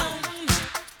getting down.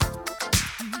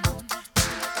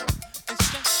 It's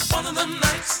just one of them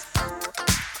nights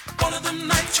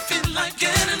you feel like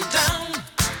getting down.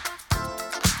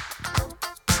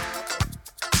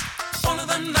 One of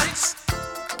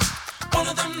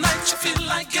them nights you feel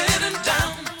like getting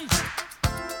down.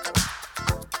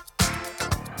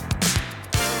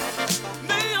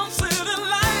 Neon city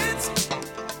lights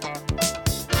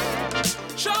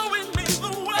showing me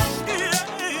the way.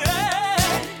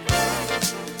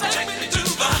 Take me to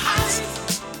the heights.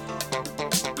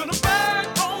 Gonna burn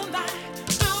all night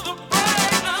till the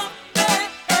break of day.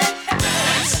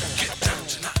 Dance, get down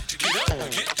tonight to get up,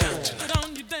 get down tonight. Put on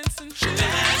your dancing shoes.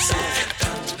 Dance, get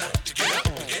down tonight to get up,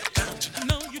 get down tonight.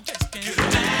 No, you just can't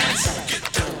dance. Get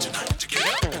down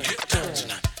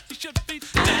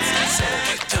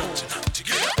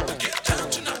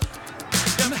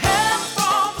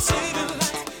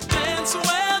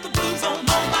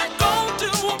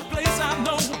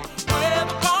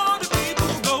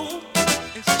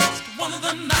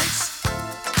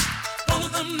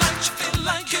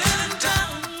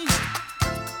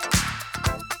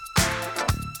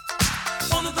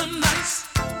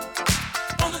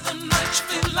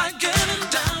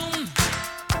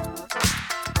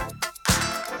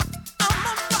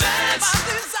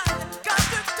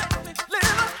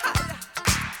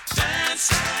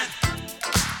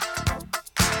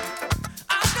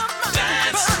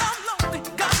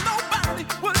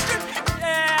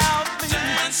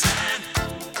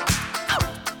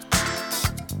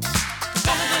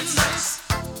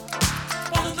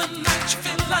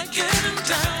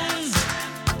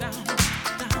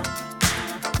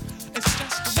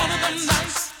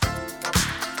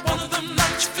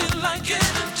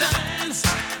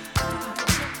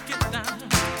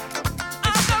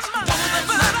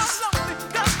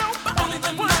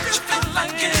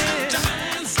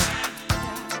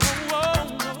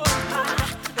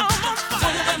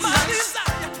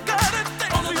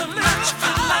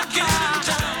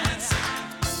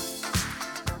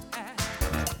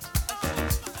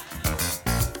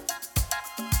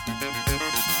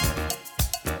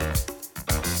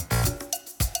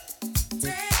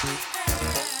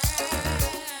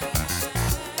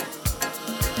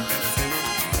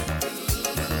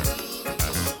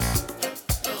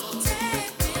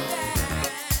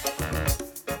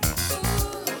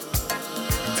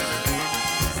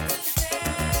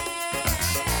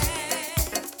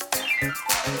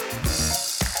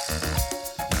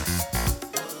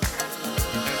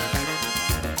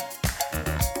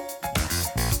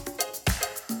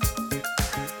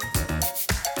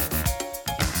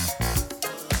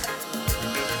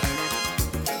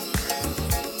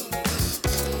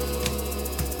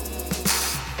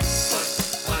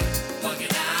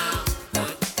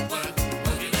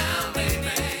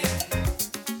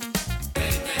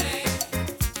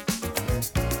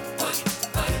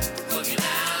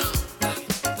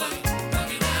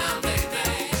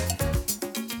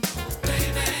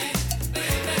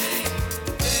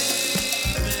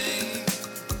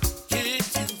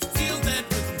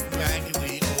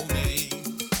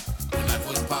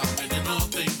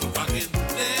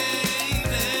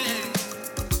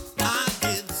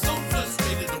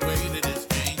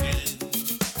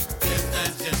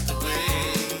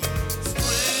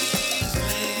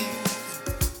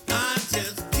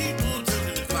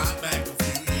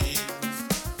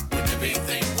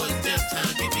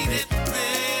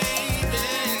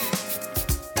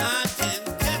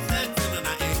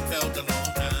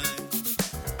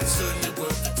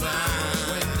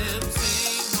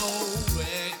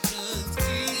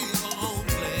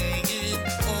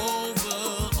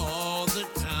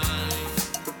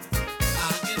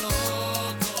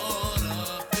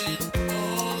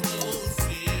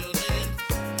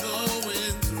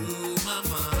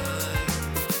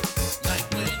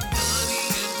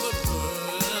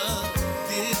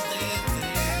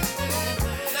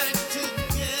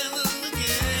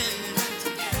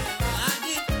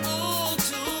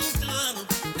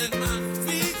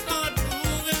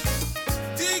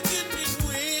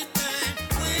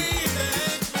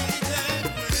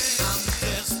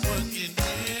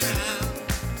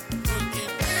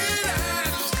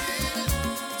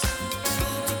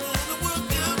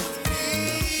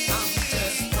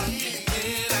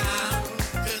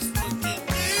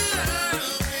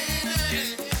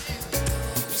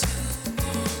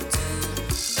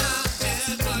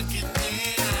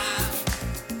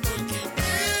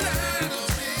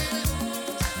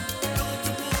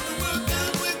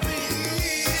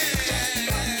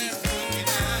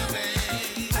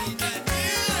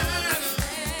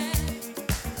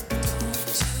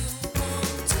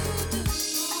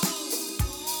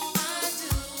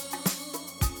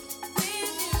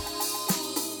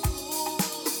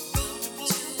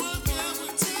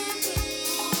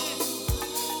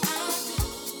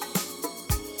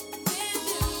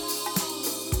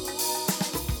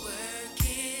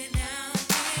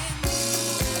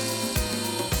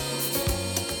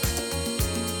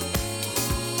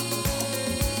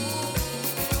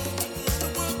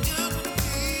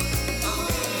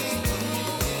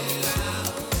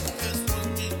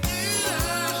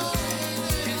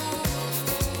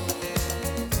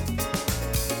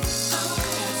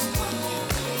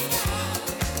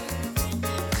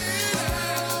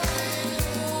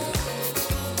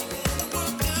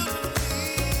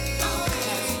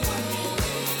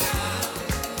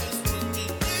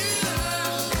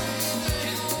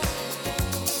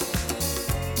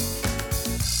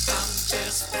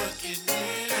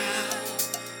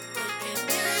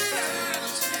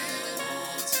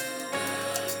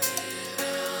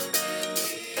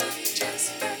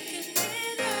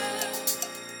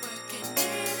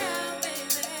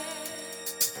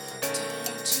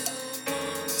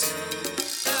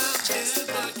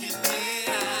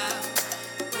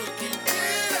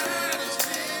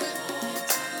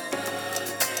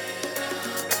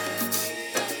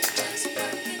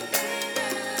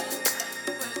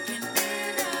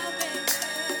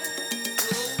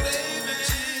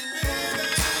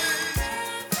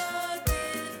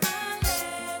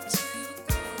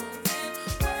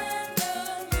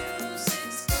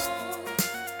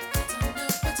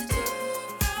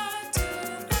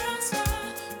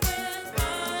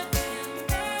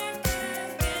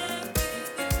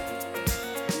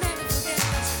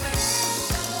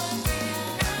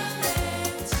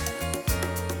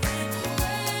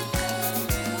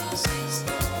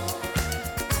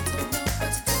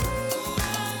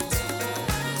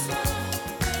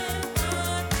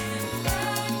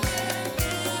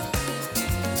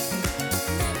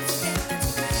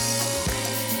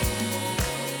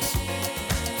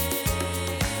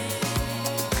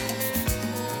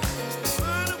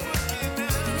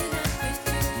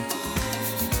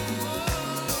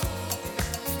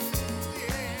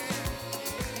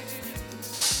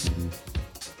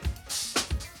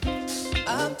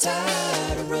I'm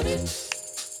tired of running.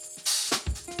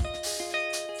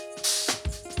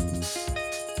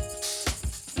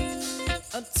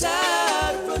 I'm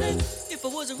tired of running. If I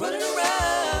wasn't running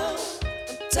around,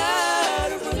 I'm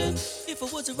tired of running. If I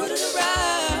wasn't running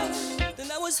around,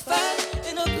 then I was fine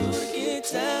and I could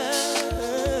get down.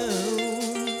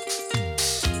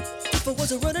 If I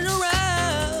wasn't running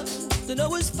around, then I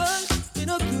was fine and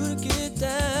I could get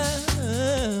down.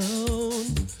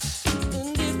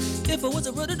 And if I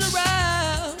wasn't running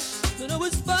around, then I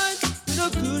was fine and I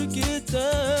could get down.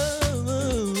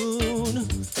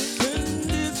 And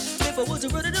if I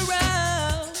wasn't running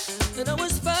around, then I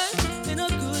was fine and I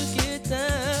could get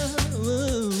down.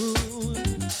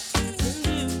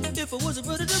 And if I wasn't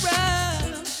running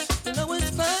around, then I was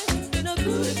fine and I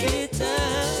could get down.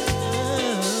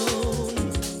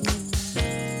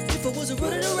 If I wasn't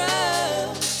running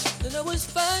around, then I was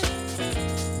fine.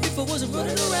 If I wasn't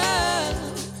running around,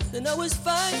 then I was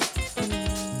fine.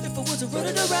 If I wasn't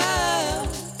running around,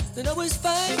 then I was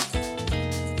fine.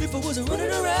 If I wasn't running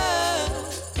around,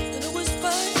 then I was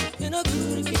fine and I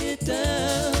couldn't get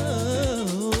down.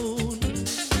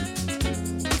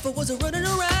 If I wasn't running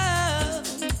around,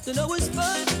 then I was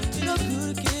fine and I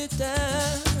couldn't get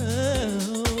down.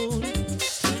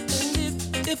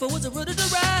 And if I wasn't running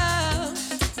around,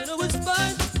 then I was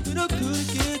fine and I couldn't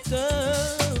get down.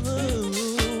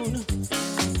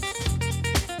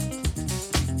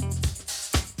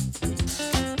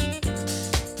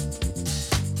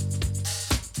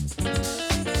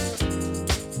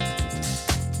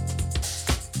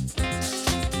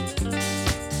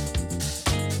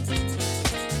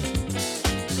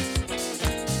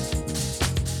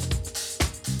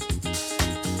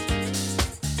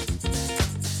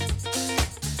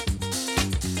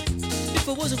 If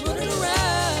I wasn't running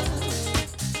around,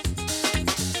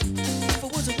 if I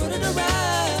wasn't running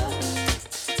around,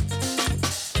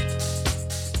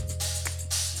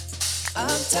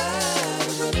 I'm tired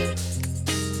of running.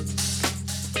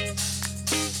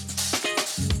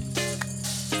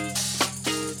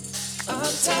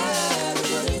 I'm tired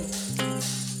of running.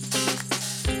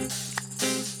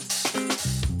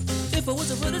 If I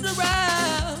wasn't running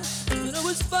around, then I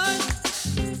was fine.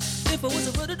 If I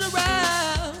wasn't running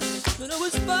around, then I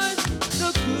was fine, and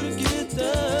I couldn't get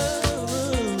down.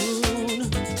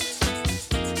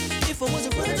 If I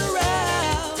wasn't running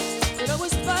around, then I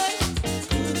was fine,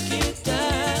 couldn't get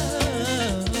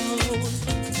down.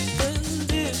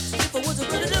 And if I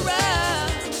wasn't running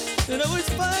around, then I was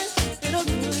fine, and I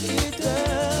couldn't get down.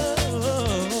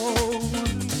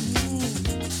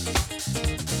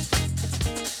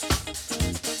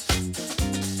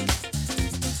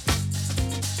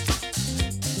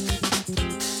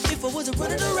 If I wasn't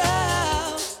running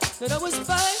around, then I was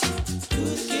fine,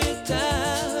 couldn't get down.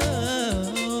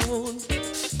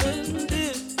 And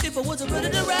if I wasn't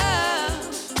running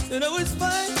around, then I was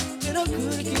fine, and I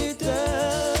couldn't get down.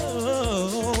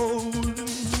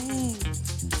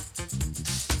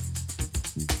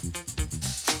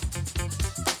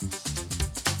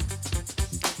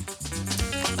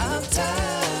 I'm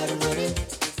tired of running.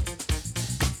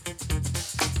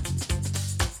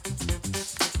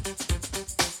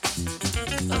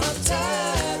 I'm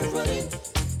tired of running.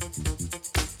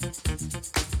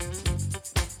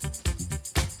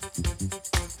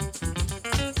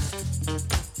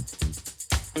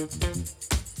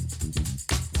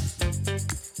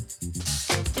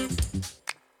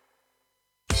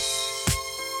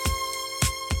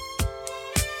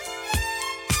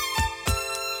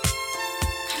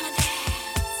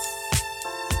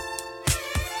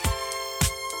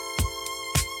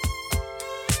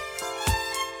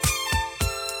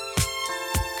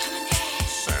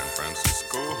 San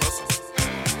Francisco hustle.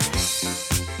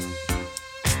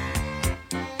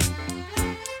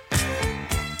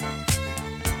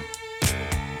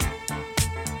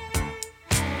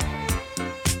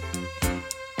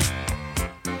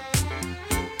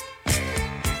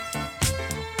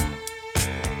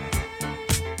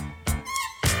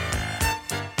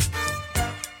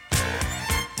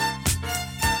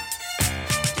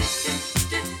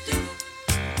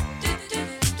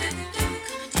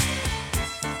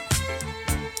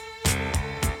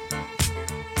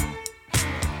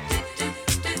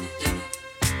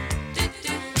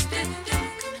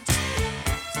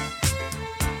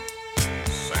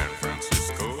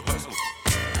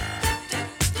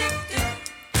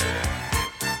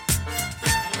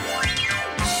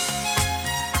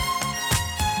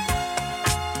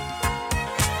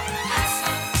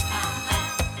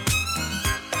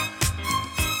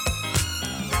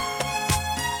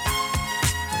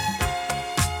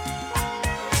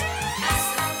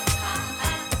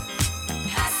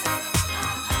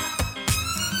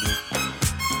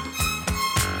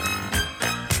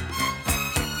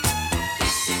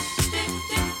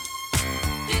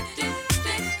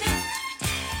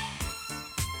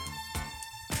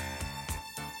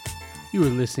 You are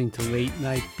listening to Late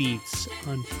Night Beats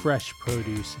on Fresh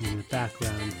Produce, and in the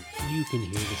background, you can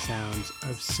hear the sounds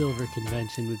of Silver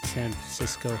Convention with San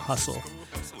Francisco Hustle.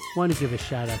 Want to give a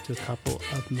shout out to a couple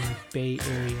of my Bay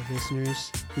Area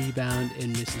listeners, Rebound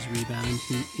and Mrs. Rebound,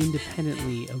 who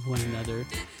independently of one another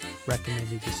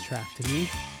recommended this track to me.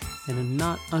 And a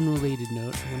not unrelated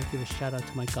note, I want to give a shout out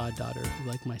to my goddaughter, who,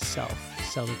 like myself,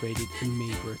 celebrated a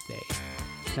May birthday.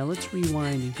 Now let's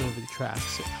rewind and go over the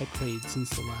tracks I played since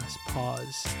the last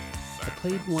pause. I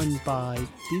played one by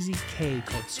Dizzy K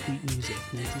called Sweet Music.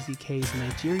 Now Dizzy K is a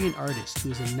Nigerian artist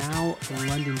who is now a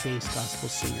London-based gospel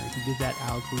singer. He did that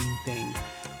Al Green thing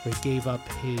where he gave up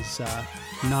his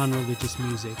non-religious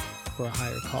music for a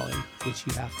higher calling, which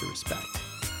you have to respect.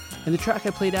 And the track I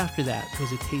played after that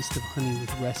was A Taste of Honey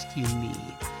with Rescue Me,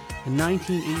 a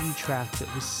 1980 track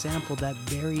that was sampled that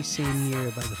very same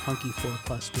year by the Funky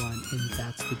 4+1, and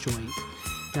That's the Joint.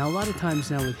 Now, a lot of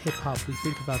times now with hip-hop, we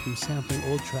think about them sampling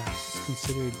old tracks. It's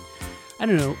considered, I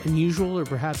don't know, unusual or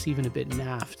perhaps even a bit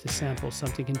naff to sample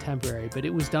something contemporary, but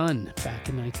it was done back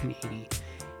in 1980.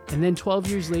 And then 12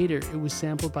 years later, it was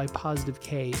sampled by Positive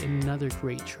K in another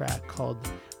great track called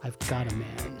I've Got a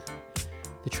Man.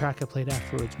 The track I played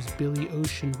afterwards was Billy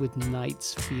Ocean with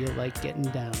Nights Feel Like Getting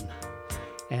Down.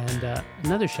 And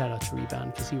another shout out to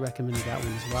Rebound because he recommended that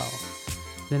one as well.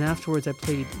 Then afterwards I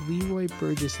played Leroy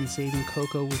Burgess and Saving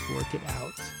Coco with Work It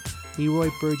Out.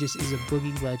 Leroy Burgess is a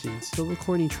boogie legend, still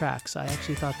recording tracks. I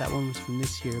actually thought that one was from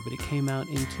this year, but it came out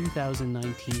in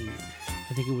 2019.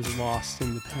 I think it was lost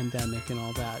in the pandemic and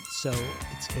all that, so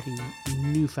it's getting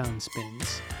newfound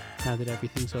spins now that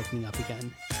everything's opening up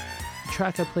again. The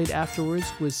track I played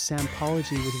afterwards was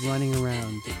Sampology with Running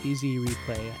Around, the Easy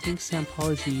Replay. I think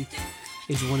Sampology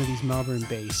is one of these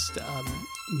Melbourne-based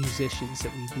musicians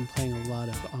that we've been playing a lot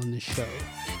of on the show.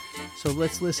 So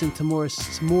let's listen to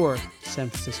some more San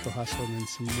Francisco Hustle and then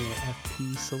some more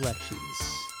FP selections.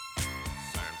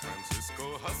 San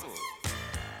Francisco Hustle.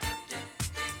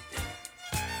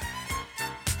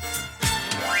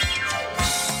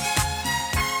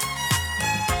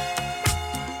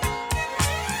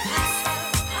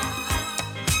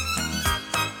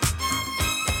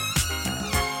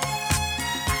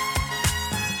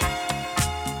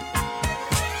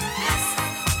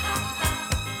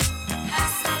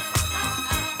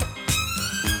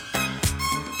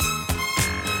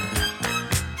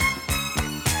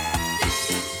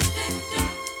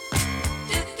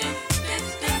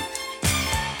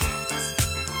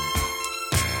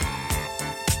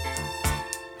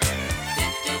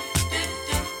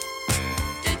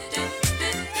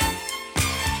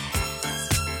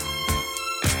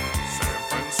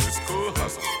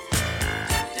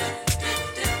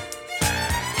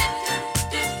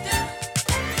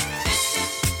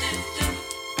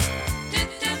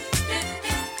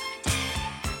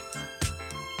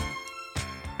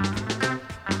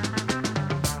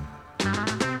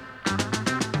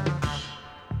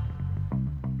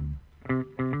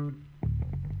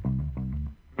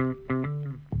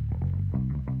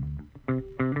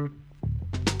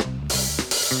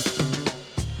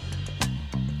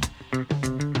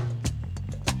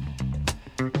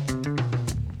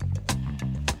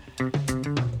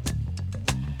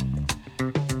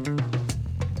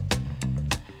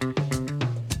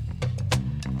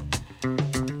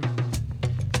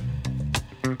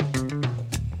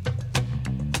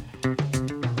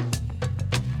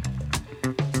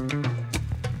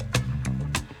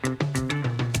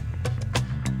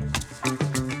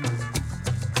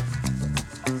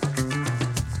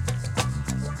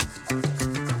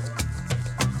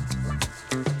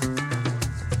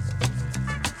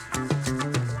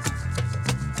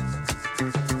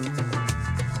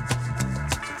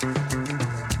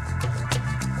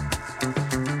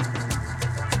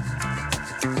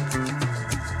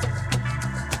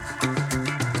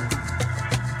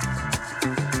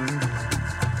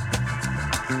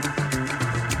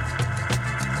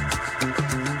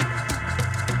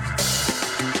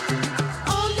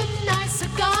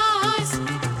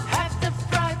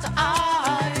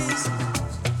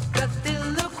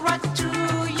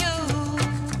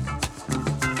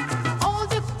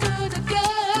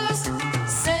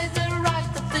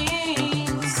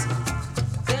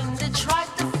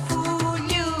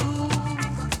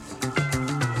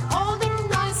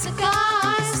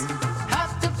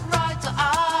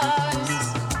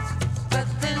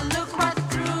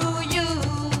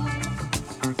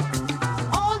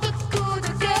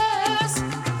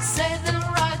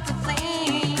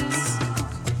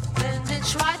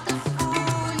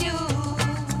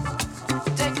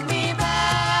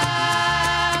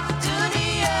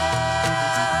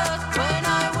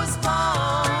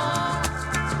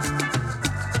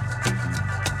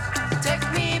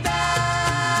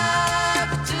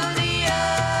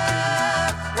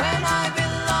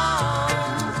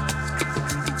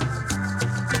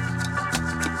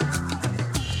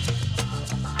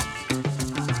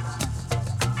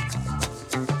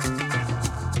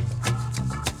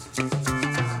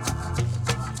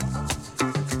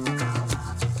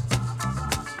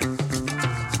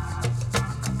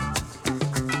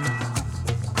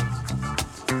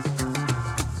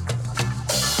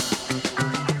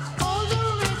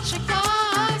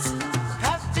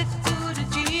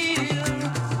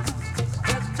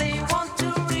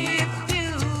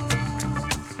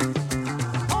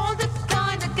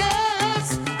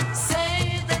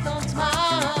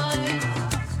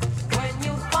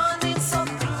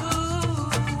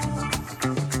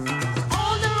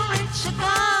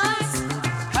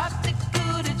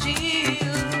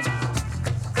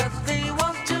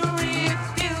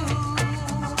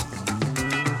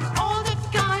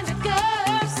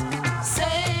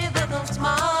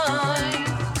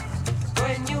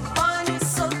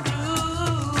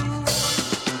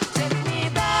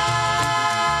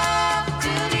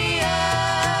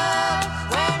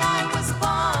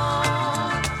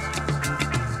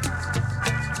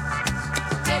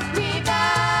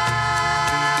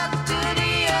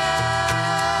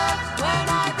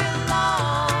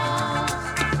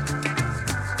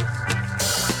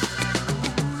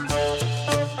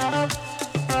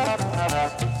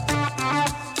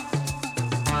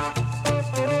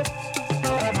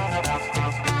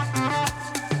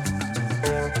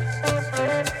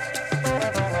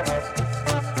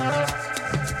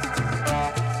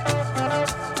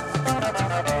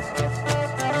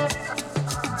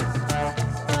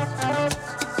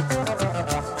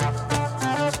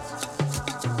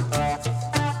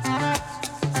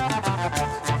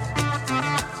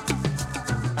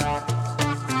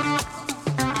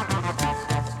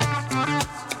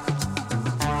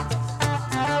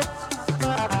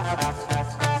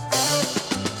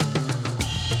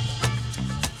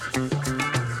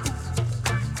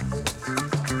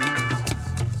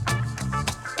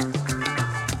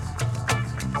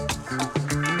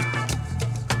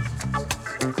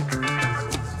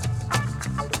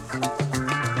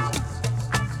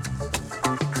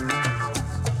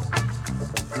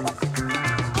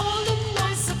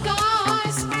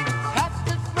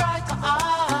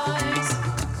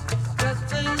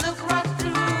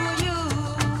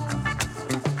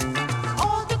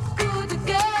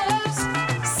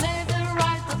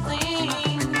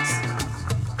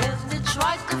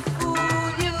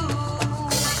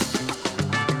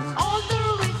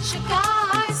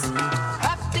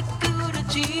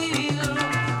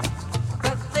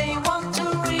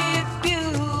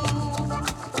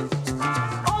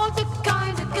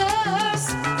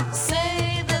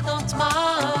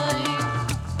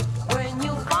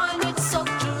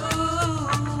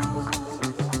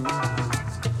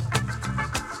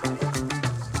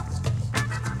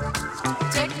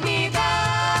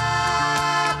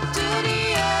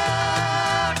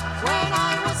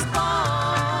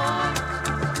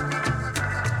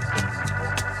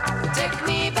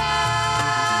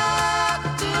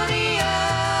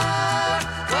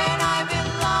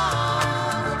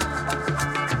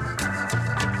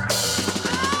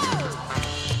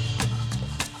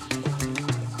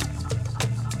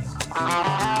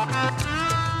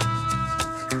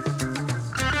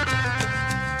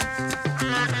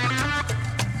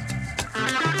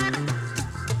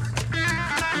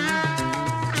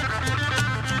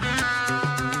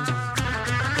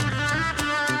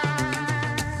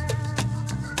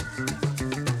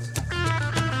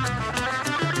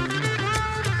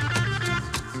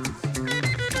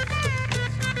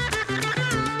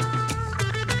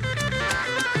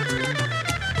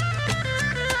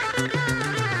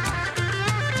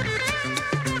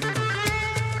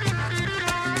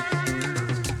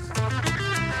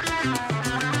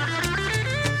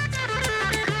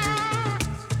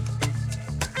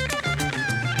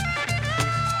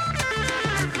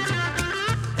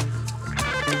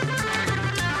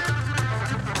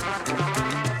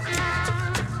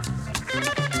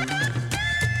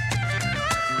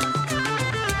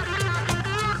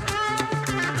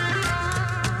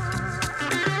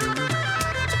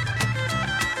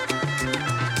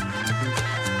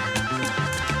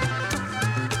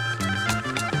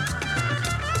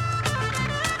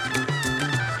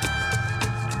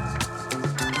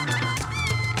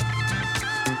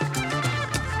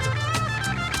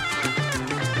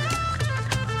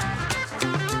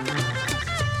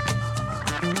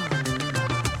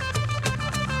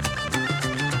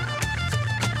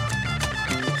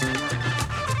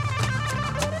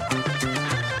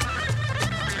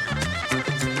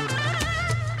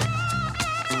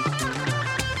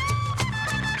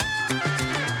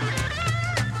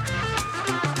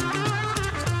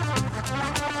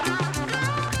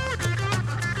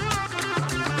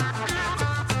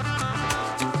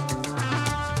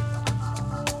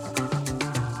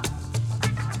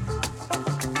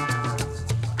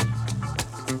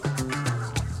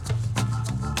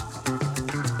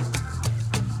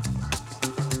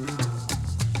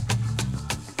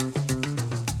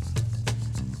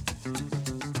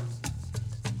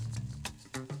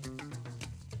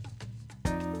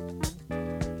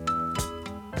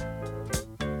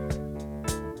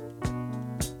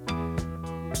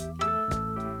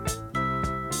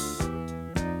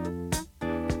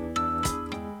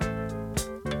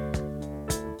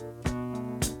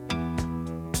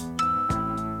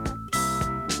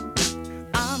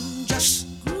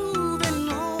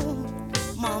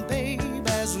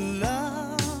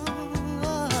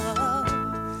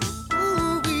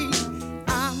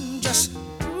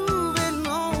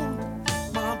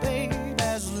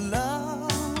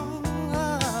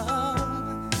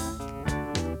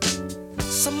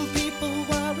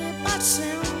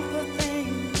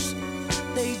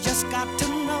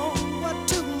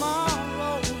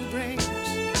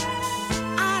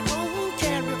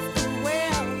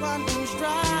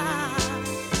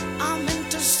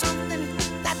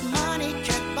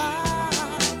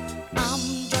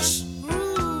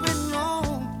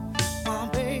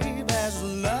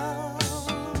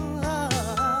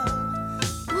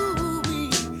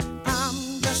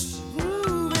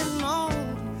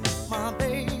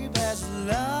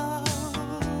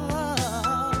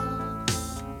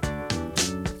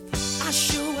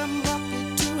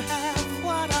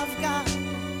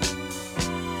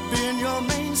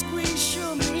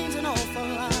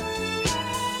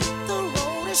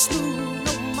 is smooth,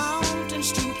 no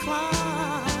mountains to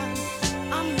climb.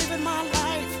 I'm living my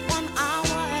life 1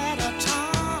 hour at a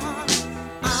time.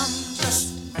 I'm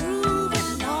just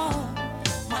grooving on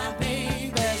my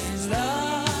baby's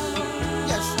love.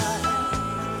 Yes, I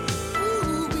am.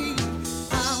 Ooh-wee.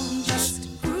 I'm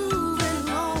just grooving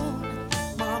on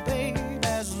my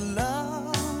baby's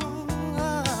love.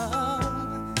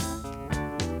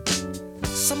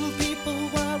 Some people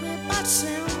worry about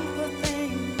simple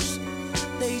things.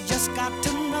 They just got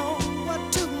to know what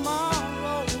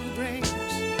tomorrow brings.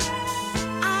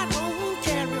 I don't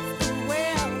care if the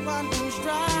well runs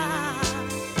dry.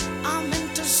 I'm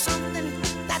into something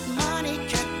that money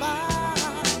can buy.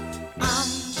 I'm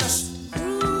just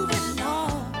grooving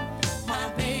on my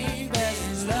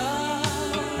baby's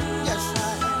love. Yes,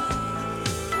 I am.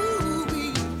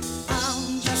 Ooh-wee. I'm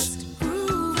just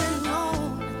grooving on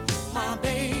my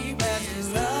baby's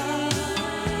love.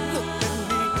 Look at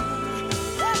me.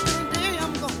 Every day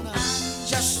I'm gonna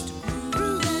just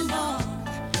grooving on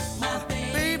my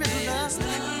baby's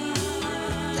love.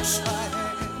 Yes, I am.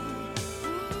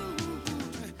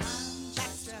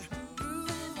 Just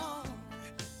grooving on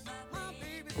my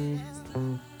baby's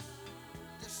love.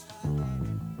 Yes, I am.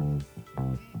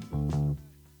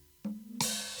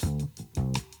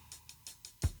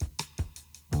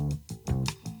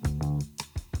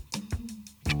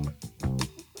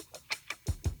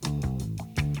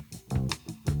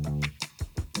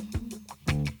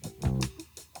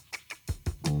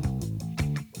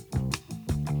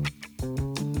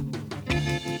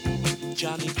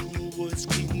 Johnny Cool was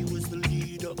king, he was the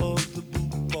leader of the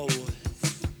Boot Boys.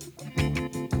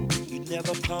 He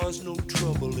never caused no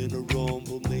trouble in a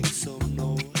rumble, make some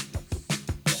noise.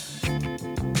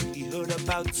 He heard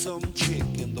about some chick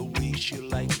and the way she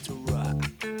liked to rock.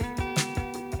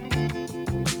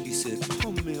 He said,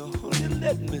 come here, honey,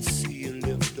 let me see you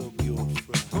lift up your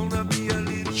frock. Gonna be a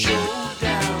little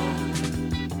showdown,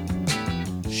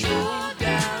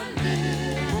 showdown,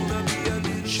 yeah. Gonna be a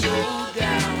little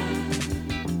showdown,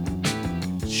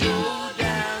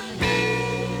 showdown,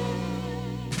 yeah.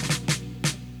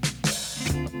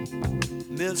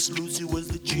 Miss Lucy was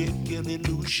the chick and he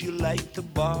knew she liked to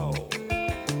ball.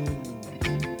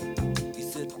 He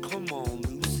said, come on,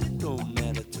 Lucy, don't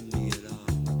matter to me at all.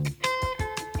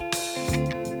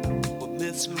 But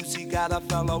Miss Lucy got a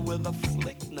fella with a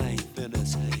flick knife in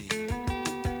his hand.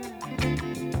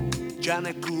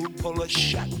 Johnny Cool pull a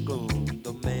shotgun,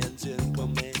 the man's in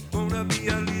command. Gonna be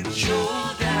a little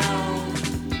showdown,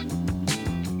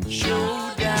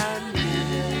 showdown,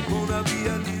 yeah. Gonna be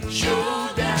a little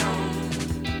showdown,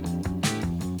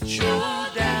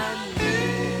 showdown, yeah.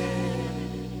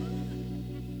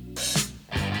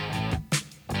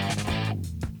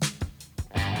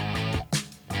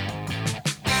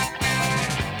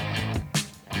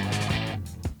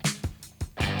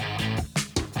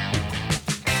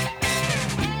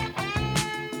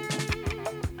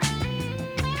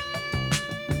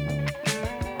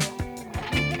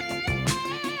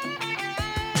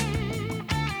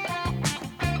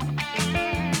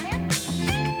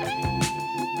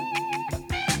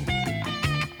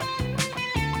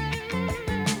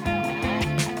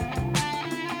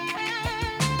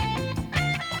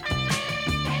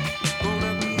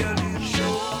 Gonna be a little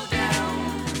showdown,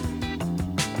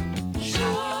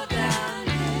 showdown,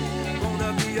 yeah.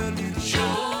 Gonna be a little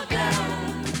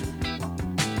showdown,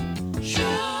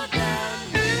 showdown,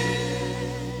 yeah.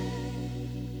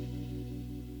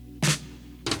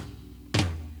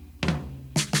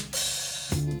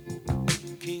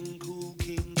 King Cool,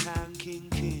 King Kong, King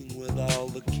with all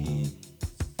the kings.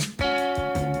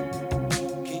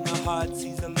 King of Hearts,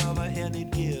 he's a lover and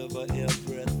he'd give her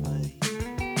everything.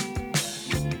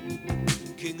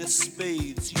 King of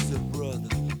Spades, he's a brother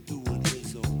doing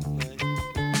his own thing.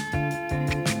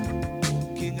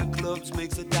 King of Clubs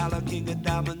makes a dollar, King of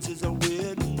Diamonds is a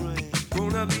wedding ring.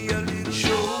 Gonna be a little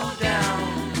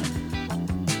showdown,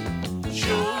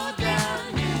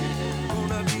 showdown, yeah.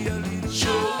 Gonna be a little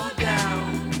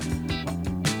showdown,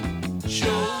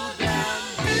 showdown,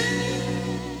 yeah.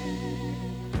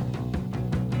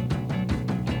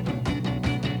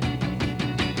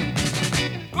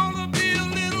 Gonna be a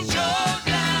little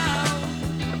showdown,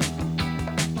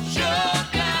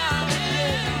 showdown,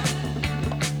 yeah.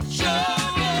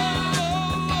 Showdown,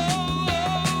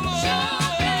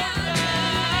 showdown.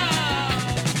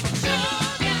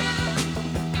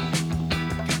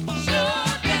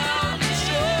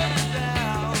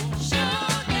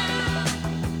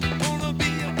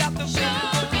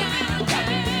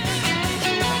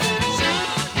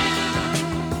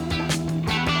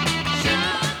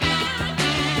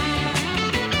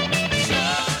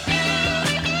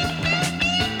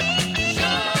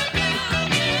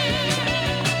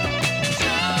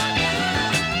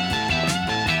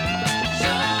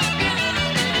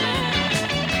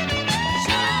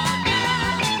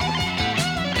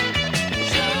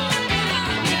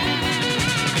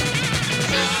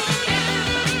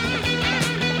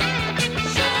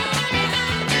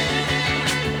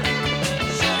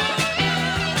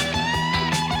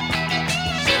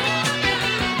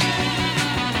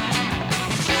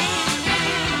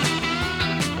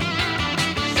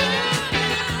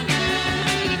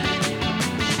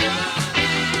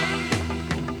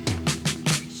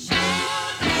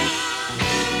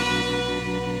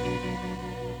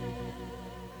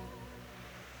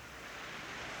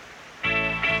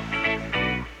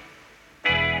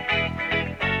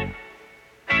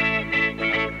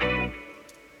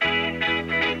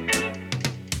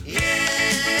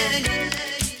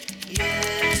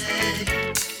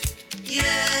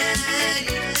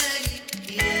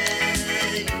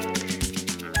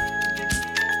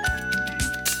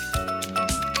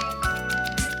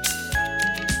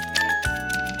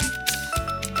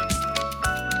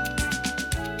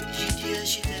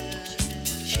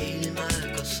 شايل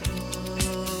معاك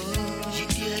اسرار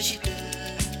جيت يا شتا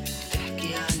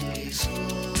تحكي عن اللي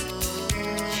صار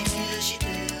جيت يا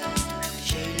شتا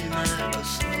شايل معاك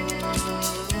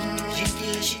اسرار جيت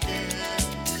يا شتا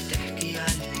تحكي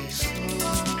عن اللي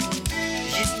صار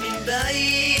جيت من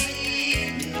بعيد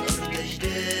من ارض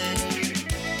اجدادي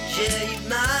جايب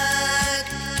معاك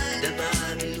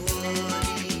دمعة من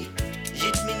الوادي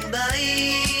جيت من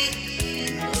بعيد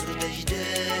من ارض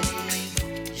اجدادي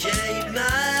جايب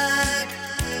معاك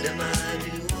دمعة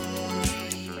من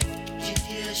الوادي جيت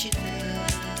يا شتا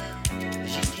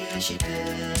جيت يا شتا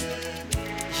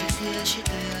جيت يا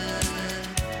شتا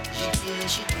جيت يا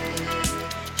شتا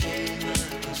شايل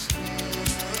معاك اسرار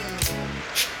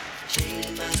شايل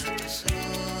معاك اسرار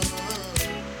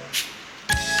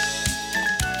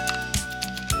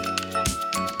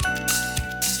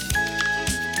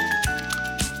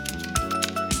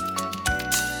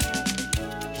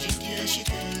جيت يا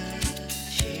شتا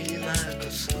شايل معاك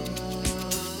اسرار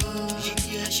جيت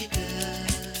يا شتا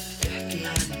تحكي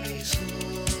عن اللي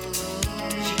صار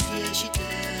جيت يا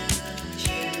شتا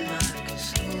شايل معاك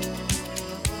اسرار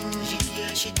جيت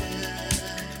يا شتا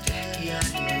تحكي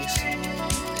عن اللي صار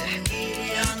تحكي لي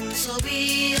عن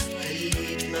صبية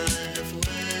خليت معاها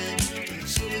فؤاد من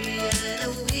سوريا انا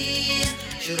وهي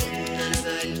شربنا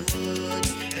نبع الواد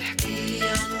احكي لي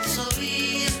عن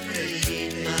صبية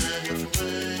خليت معاها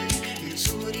فؤاد من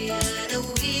سوريا انا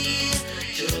وهي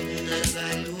شربنا نبع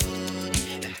الواد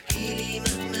احكي لي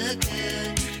مهما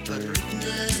كان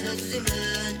فرقنا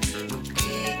الزمان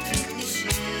وبكيت في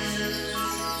النسيان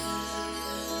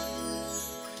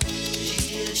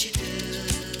جيت يا شتا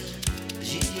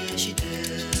جيت يا شتا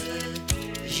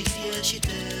جيت يا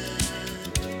شتا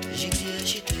جيت يا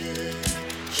شتا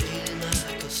شايل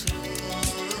معاك اسرار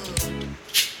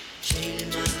شايل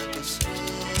معاك اسرار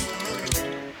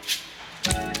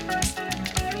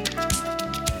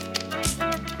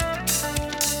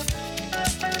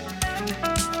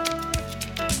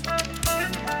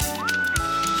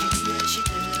جيت يا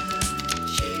شتا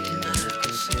شايل معاك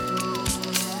اسرار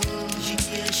جيت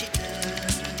يا شتا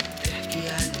تحكي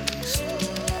عن اللي صار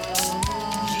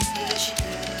جيت يا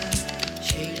شتا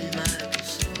شايل معاك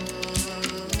اسرار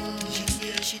جيت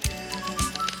يا شتا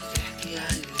تحكي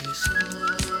عن اللي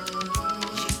صار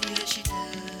جيت يا شتا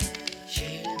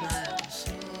شايل معاك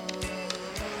اسرار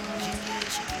جيت يا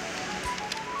شتا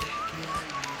تحكي عن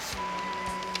اللي صار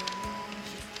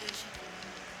جيت يا شتا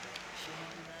شايل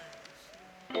معاك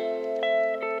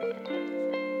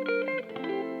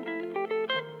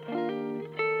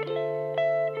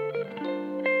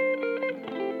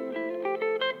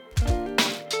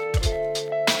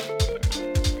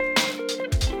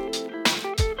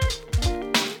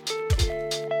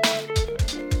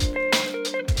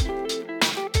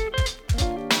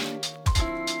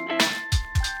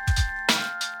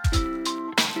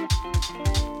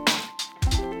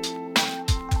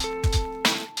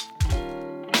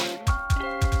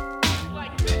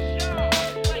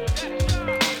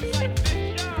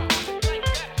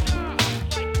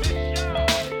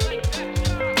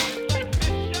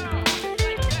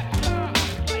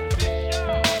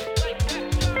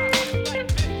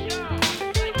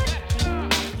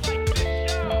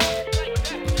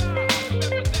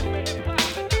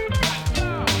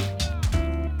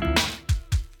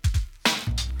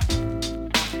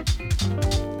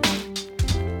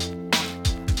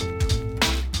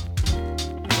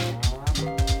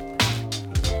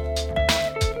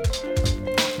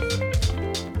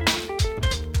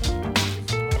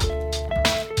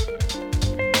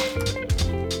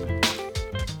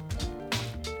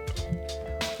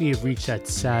We have reached that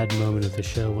sad moment of the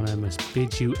show when I must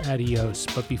bid you adios,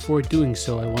 but before doing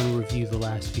so, I want to review the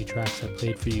last few tracks I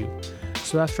played for you.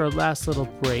 So after our last little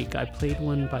break, I played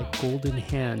one by Golden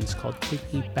Hands called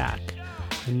Take Me Back,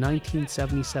 a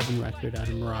 1977 record out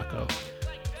of Morocco.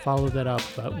 Followed that up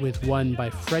with one by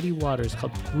Freddie Waters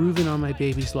called Groovin' on My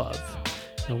Baby's Love.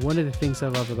 Now, one of the things I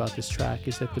love about this track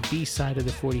is that the B-side of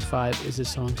the 45 is a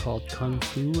song called Kung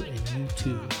Fu and You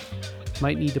Too.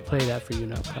 Might need to play that for you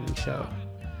in an upcoming show.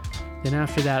 Then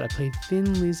after that, I played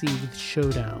Thin Lizzy with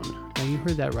Showdown. Now, you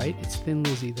heard that right. It's Thin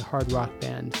Lizzy, the hard rock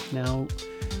band. Now,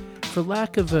 for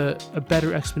lack of a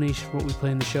better explanation for what we play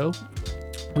in the show,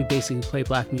 we basically play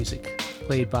black music,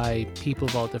 played by people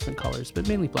of all different colors, but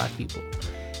mainly black people.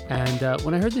 And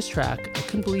when I heard this track, I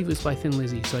couldn't believe it was by Thin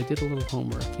Lizzy, so I did a little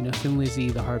homework. You know, Thin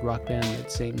Lizzy, the hard rock band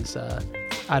that sings, out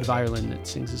of Ireland, that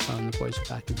sings the song The Boys Are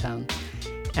Back in Town.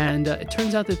 And it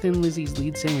turns out that Thin Lizzy's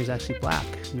lead singer is actually black.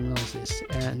 I didn't realize this.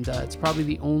 And it's probably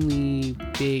the only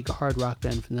big hard rock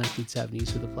band from the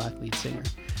 1970s with a black lead singer.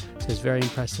 So I was very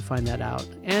impressed to find that out.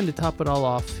 And to top it all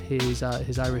off, his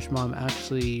Irish mom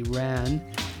actually ran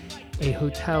a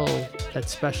hotel that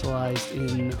specialized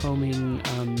in homing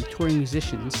touring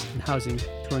musicians and housing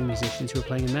touring musicians who were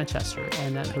playing in Manchester.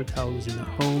 And that hotel was in the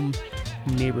home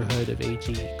neighborhood of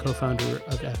AG, co-founder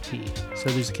of FP. So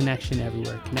there's a connection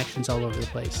everywhere, connections all over the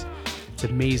place. It's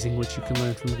amazing what you can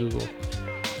learn from Google.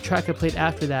 The track I played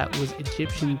after that was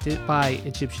by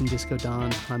Egyptian disco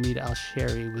don Hamid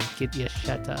Al-Shaeri with Get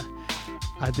Sheta.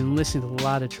 I've been listening to a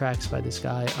lot of tracks by this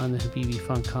guy on the Habibi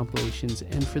Funk compilations,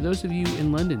 and for those of you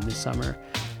in London this summer,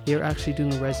 they're actually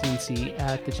doing a residency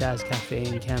at the Jazz Cafe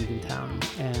in Camden Town,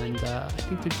 and I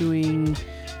think they're doing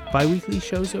bi-weekly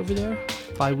shows over there,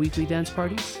 bi-weekly dance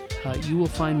parties. You will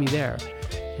find me there,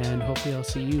 and hopefully I'll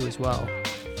see you as well.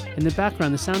 In the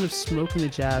background, the sound of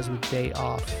SMOKIN'theJAZZ with Day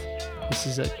Off. This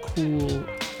is a cool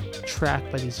track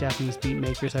by these Japanese beat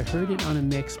makers. I heard it on a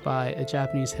mix by a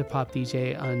Japanese hip-hop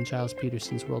DJ on Giles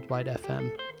Peterson's Worldwide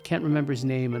FM. Can't remember his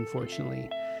name, unfortunately.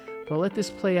 But I'll let this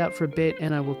play out for a bit,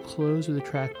 and I will close with a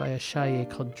track by Ashaye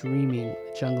called Dreaming,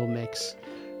 the Jungle Mix,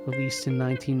 released in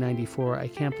 1994. I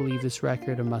can't believe this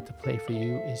record I'm about to play for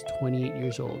you is 28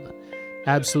 years old.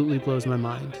 Absolutely blows my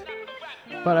mind.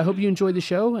 But I hope you enjoyed the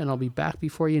show, and I'll be back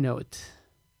before you know it.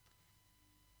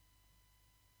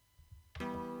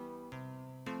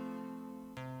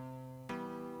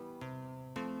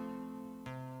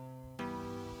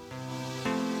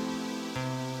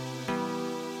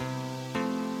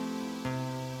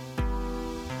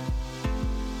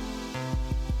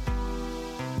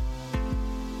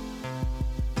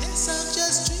 Yes, I'm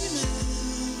just dreaming.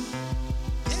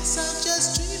 Yes, I'm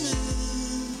just dreaming.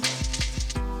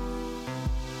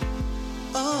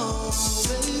 Oh,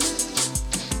 baby.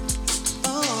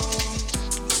 Oh,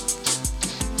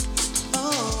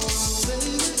 oh,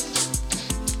 baby.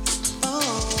 Oh,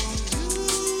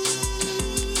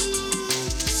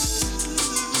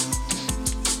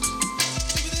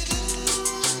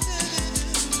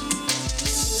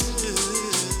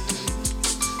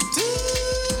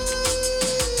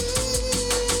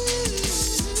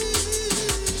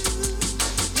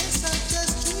 yes, I'm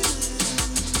just dreaming.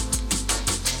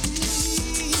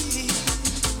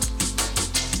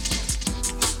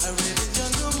 A really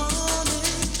jungle morning,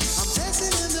 I'm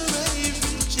dancing in the rain,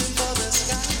 reaching for the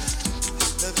sky.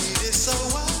 The beat is so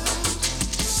wild,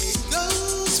 it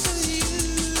goes for you.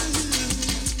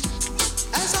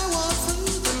 As I walk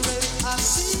through the rain, I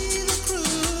see the crew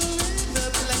in the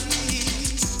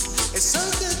place. It's so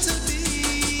good to be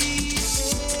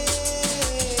here.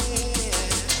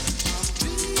 I'm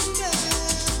dreaming about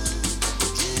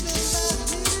you.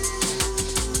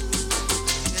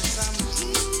 Yes, I'm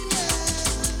dreaming about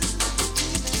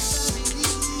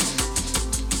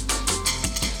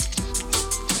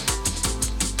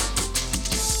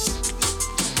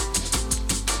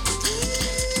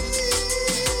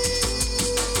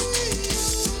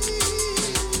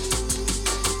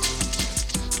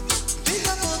Big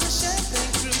up all the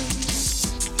champagne crew.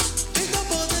 Big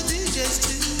up all the DJs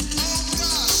too.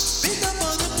 Big up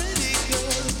all the pretty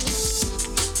girls.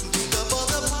 Big up all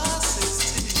the bosses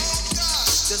too.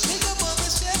 Just big up all the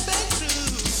champagne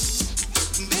crew.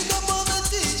 Big up all the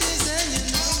DJs and you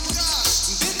know.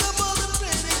 Big up all the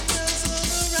pretty girls all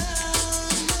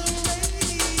around the rain.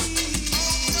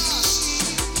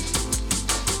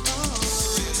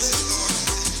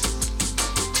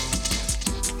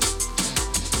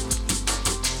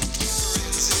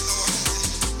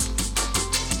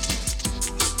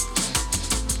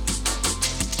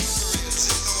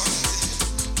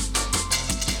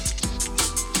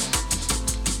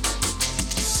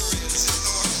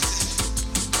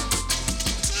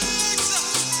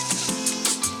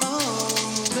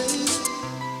 Oh, baby.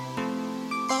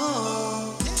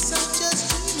 Oh, yes, I'm just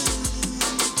dreaming.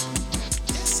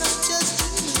 Yes, I'm just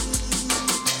dreaming.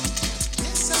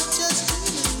 Yes, I'm just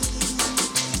dreaming.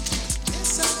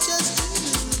 Yes, I'm just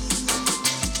dreaming.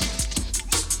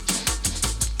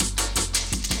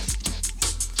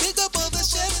 Big up all the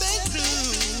champagne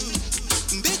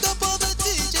crew. Big up all the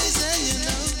DJs and you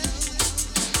know.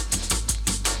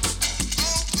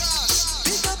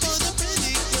 Big up all the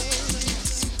pretty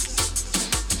girls.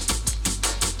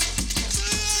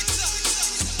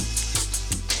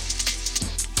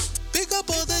 Big up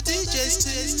all the DJs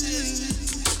too.